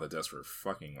like a lot of the deaths were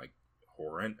fucking, like,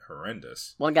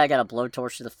 horrendous. One guy got a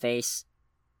blowtorch to the face.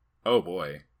 Oh,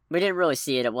 boy. We didn't really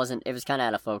see it. It was kind of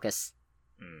out of focus.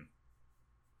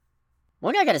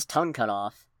 One guy got his tongue cut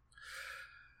off.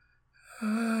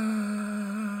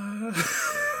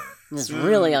 It's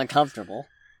really uncomfortable.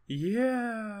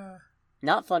 Yeah.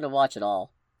 Not fun to watch at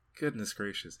all. Goodness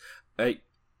gracious. I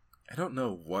don't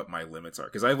know what my limits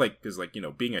are, because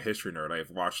being a history nerd,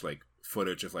 I've watched, like,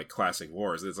 footage of, like, classic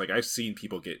wars. It's like, I've seen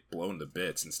people get blown to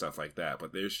bits and stuff like that,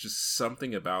 but there's just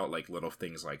something about, like, little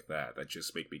things like that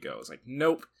just make me go, it's like,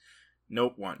 nope,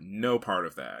 want no part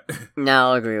of that. No,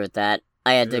 I'll agree with that.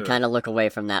 I had to kind of look away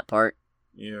from that part.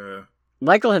 Yeah.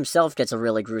 Michael himself gets a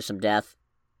really gruesome death.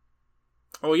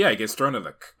 Oh yeah, he gets thrown in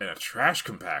a trash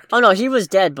compactor. Oh no, he was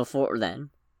dead before then.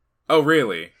 Oh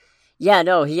really? Yeah,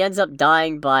 no, he ends up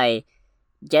dying by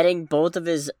getting both of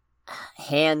his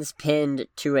hands pinned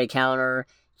to a counter,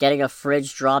 getting a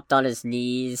fridge dropped on his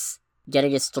knees, getting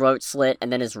his throat slit,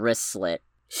 and then his wrist slit.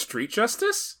 Street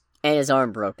justice? And his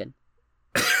arm broken.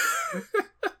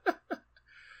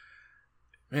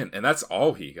 Man, and that's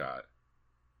all he got.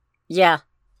 Yeah.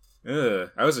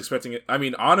 I was expecting it. I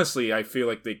mean, honestly, I feel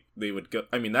like they would go...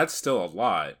 I mean, that's still a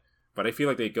lot, but I feel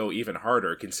like they'd go even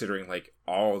harder considering, like,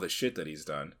 all the shit that he's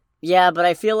done. Yeah, but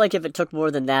I feel like if it took more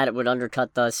than that, it would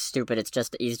undercut the stupid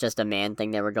he's just a man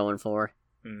thing they were going for.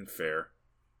 Fair.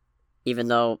 Even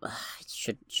though,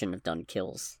 shouldn't have done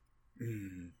kills.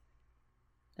 That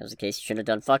was the case, you shouldn't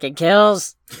have done fucking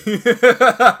kills!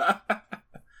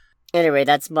 Anyway,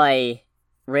 that's my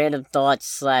random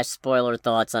thoughts / spoiler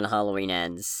thoughts on Halloween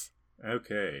Ends.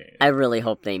 Okay. I really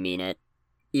hope they mean it,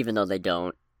 even though they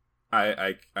don't.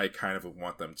 I kind of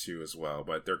want them to as well,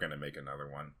 but they're gonna make another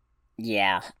one.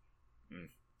 Yeah.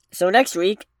 So next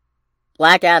week,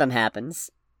 Black Adam happens.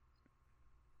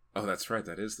 Oh, that's right.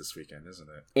 That is this weekend, isn't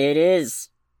it? It is.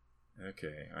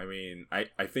 Okay. I mean, I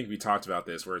think we talked about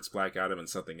this where it's Black Adam and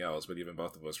something else, but even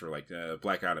both of us were like,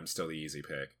 Black Adam's still the easy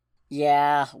pick.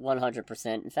 Yeah,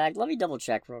 100%. In fact, let me double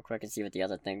check real quick and see what the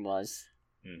other thing was.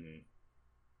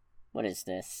 What is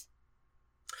this?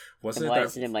 Why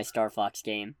is it in my Star Fox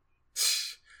game?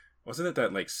 Wasn't it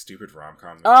that, like, stupid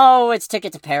rom-com movie? Oh, it's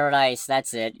Ticket to Paradise.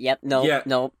 That's it. Yep, nope, yeah,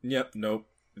 nope. Yep, nope.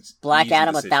 It's Black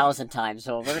Adam decision. 1,000 times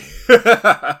over.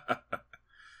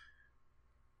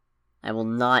 I will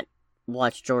not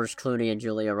watch George Clooney and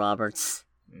Julia Roberts.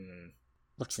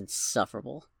 Looks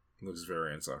insufferable. Looks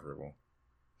very insufferable.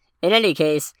 In any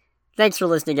case, thanks for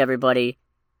listening, everybody.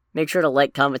 Make sure to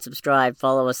like, comment, subscribe,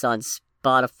 follow us on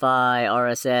Spotify,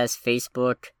 RSS,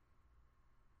 Facebook.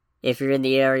 If you're in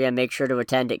the area, make sure to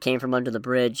attend It Came From Under the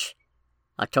Bridge,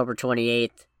 October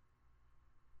 28th,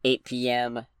 8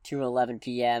 p.m. to 11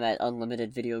 p.m. at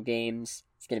Unlimited Video Games.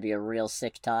 It's going to be a real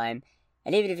sick time.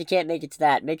 And even if you can't make it to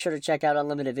that, make sure to check out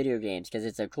Unlimited Video Games, because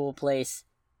it's a cool place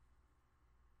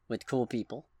with cool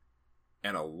people.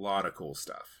 And a lot of cool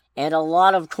stuff. And a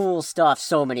lot of cool stuff.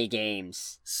 So many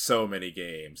games. So many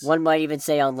games. One might even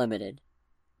say unlimited.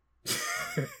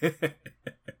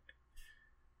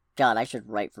 God, I should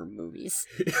write for movies.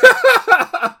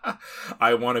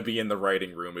 I want to be in the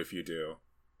writing room if you do.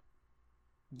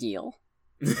 Deal.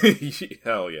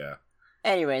 Hell yeah.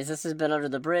 Anyways, this has been Under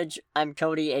the Bridge. I'm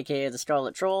Cody, aka the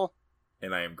Scarlet Troll.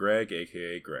 And I am Greg,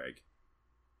 aka Greg.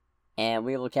 And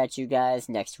we will catch you guys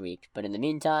next week. But in the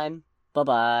meantime,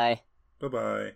 bye-bye. Bye-bye.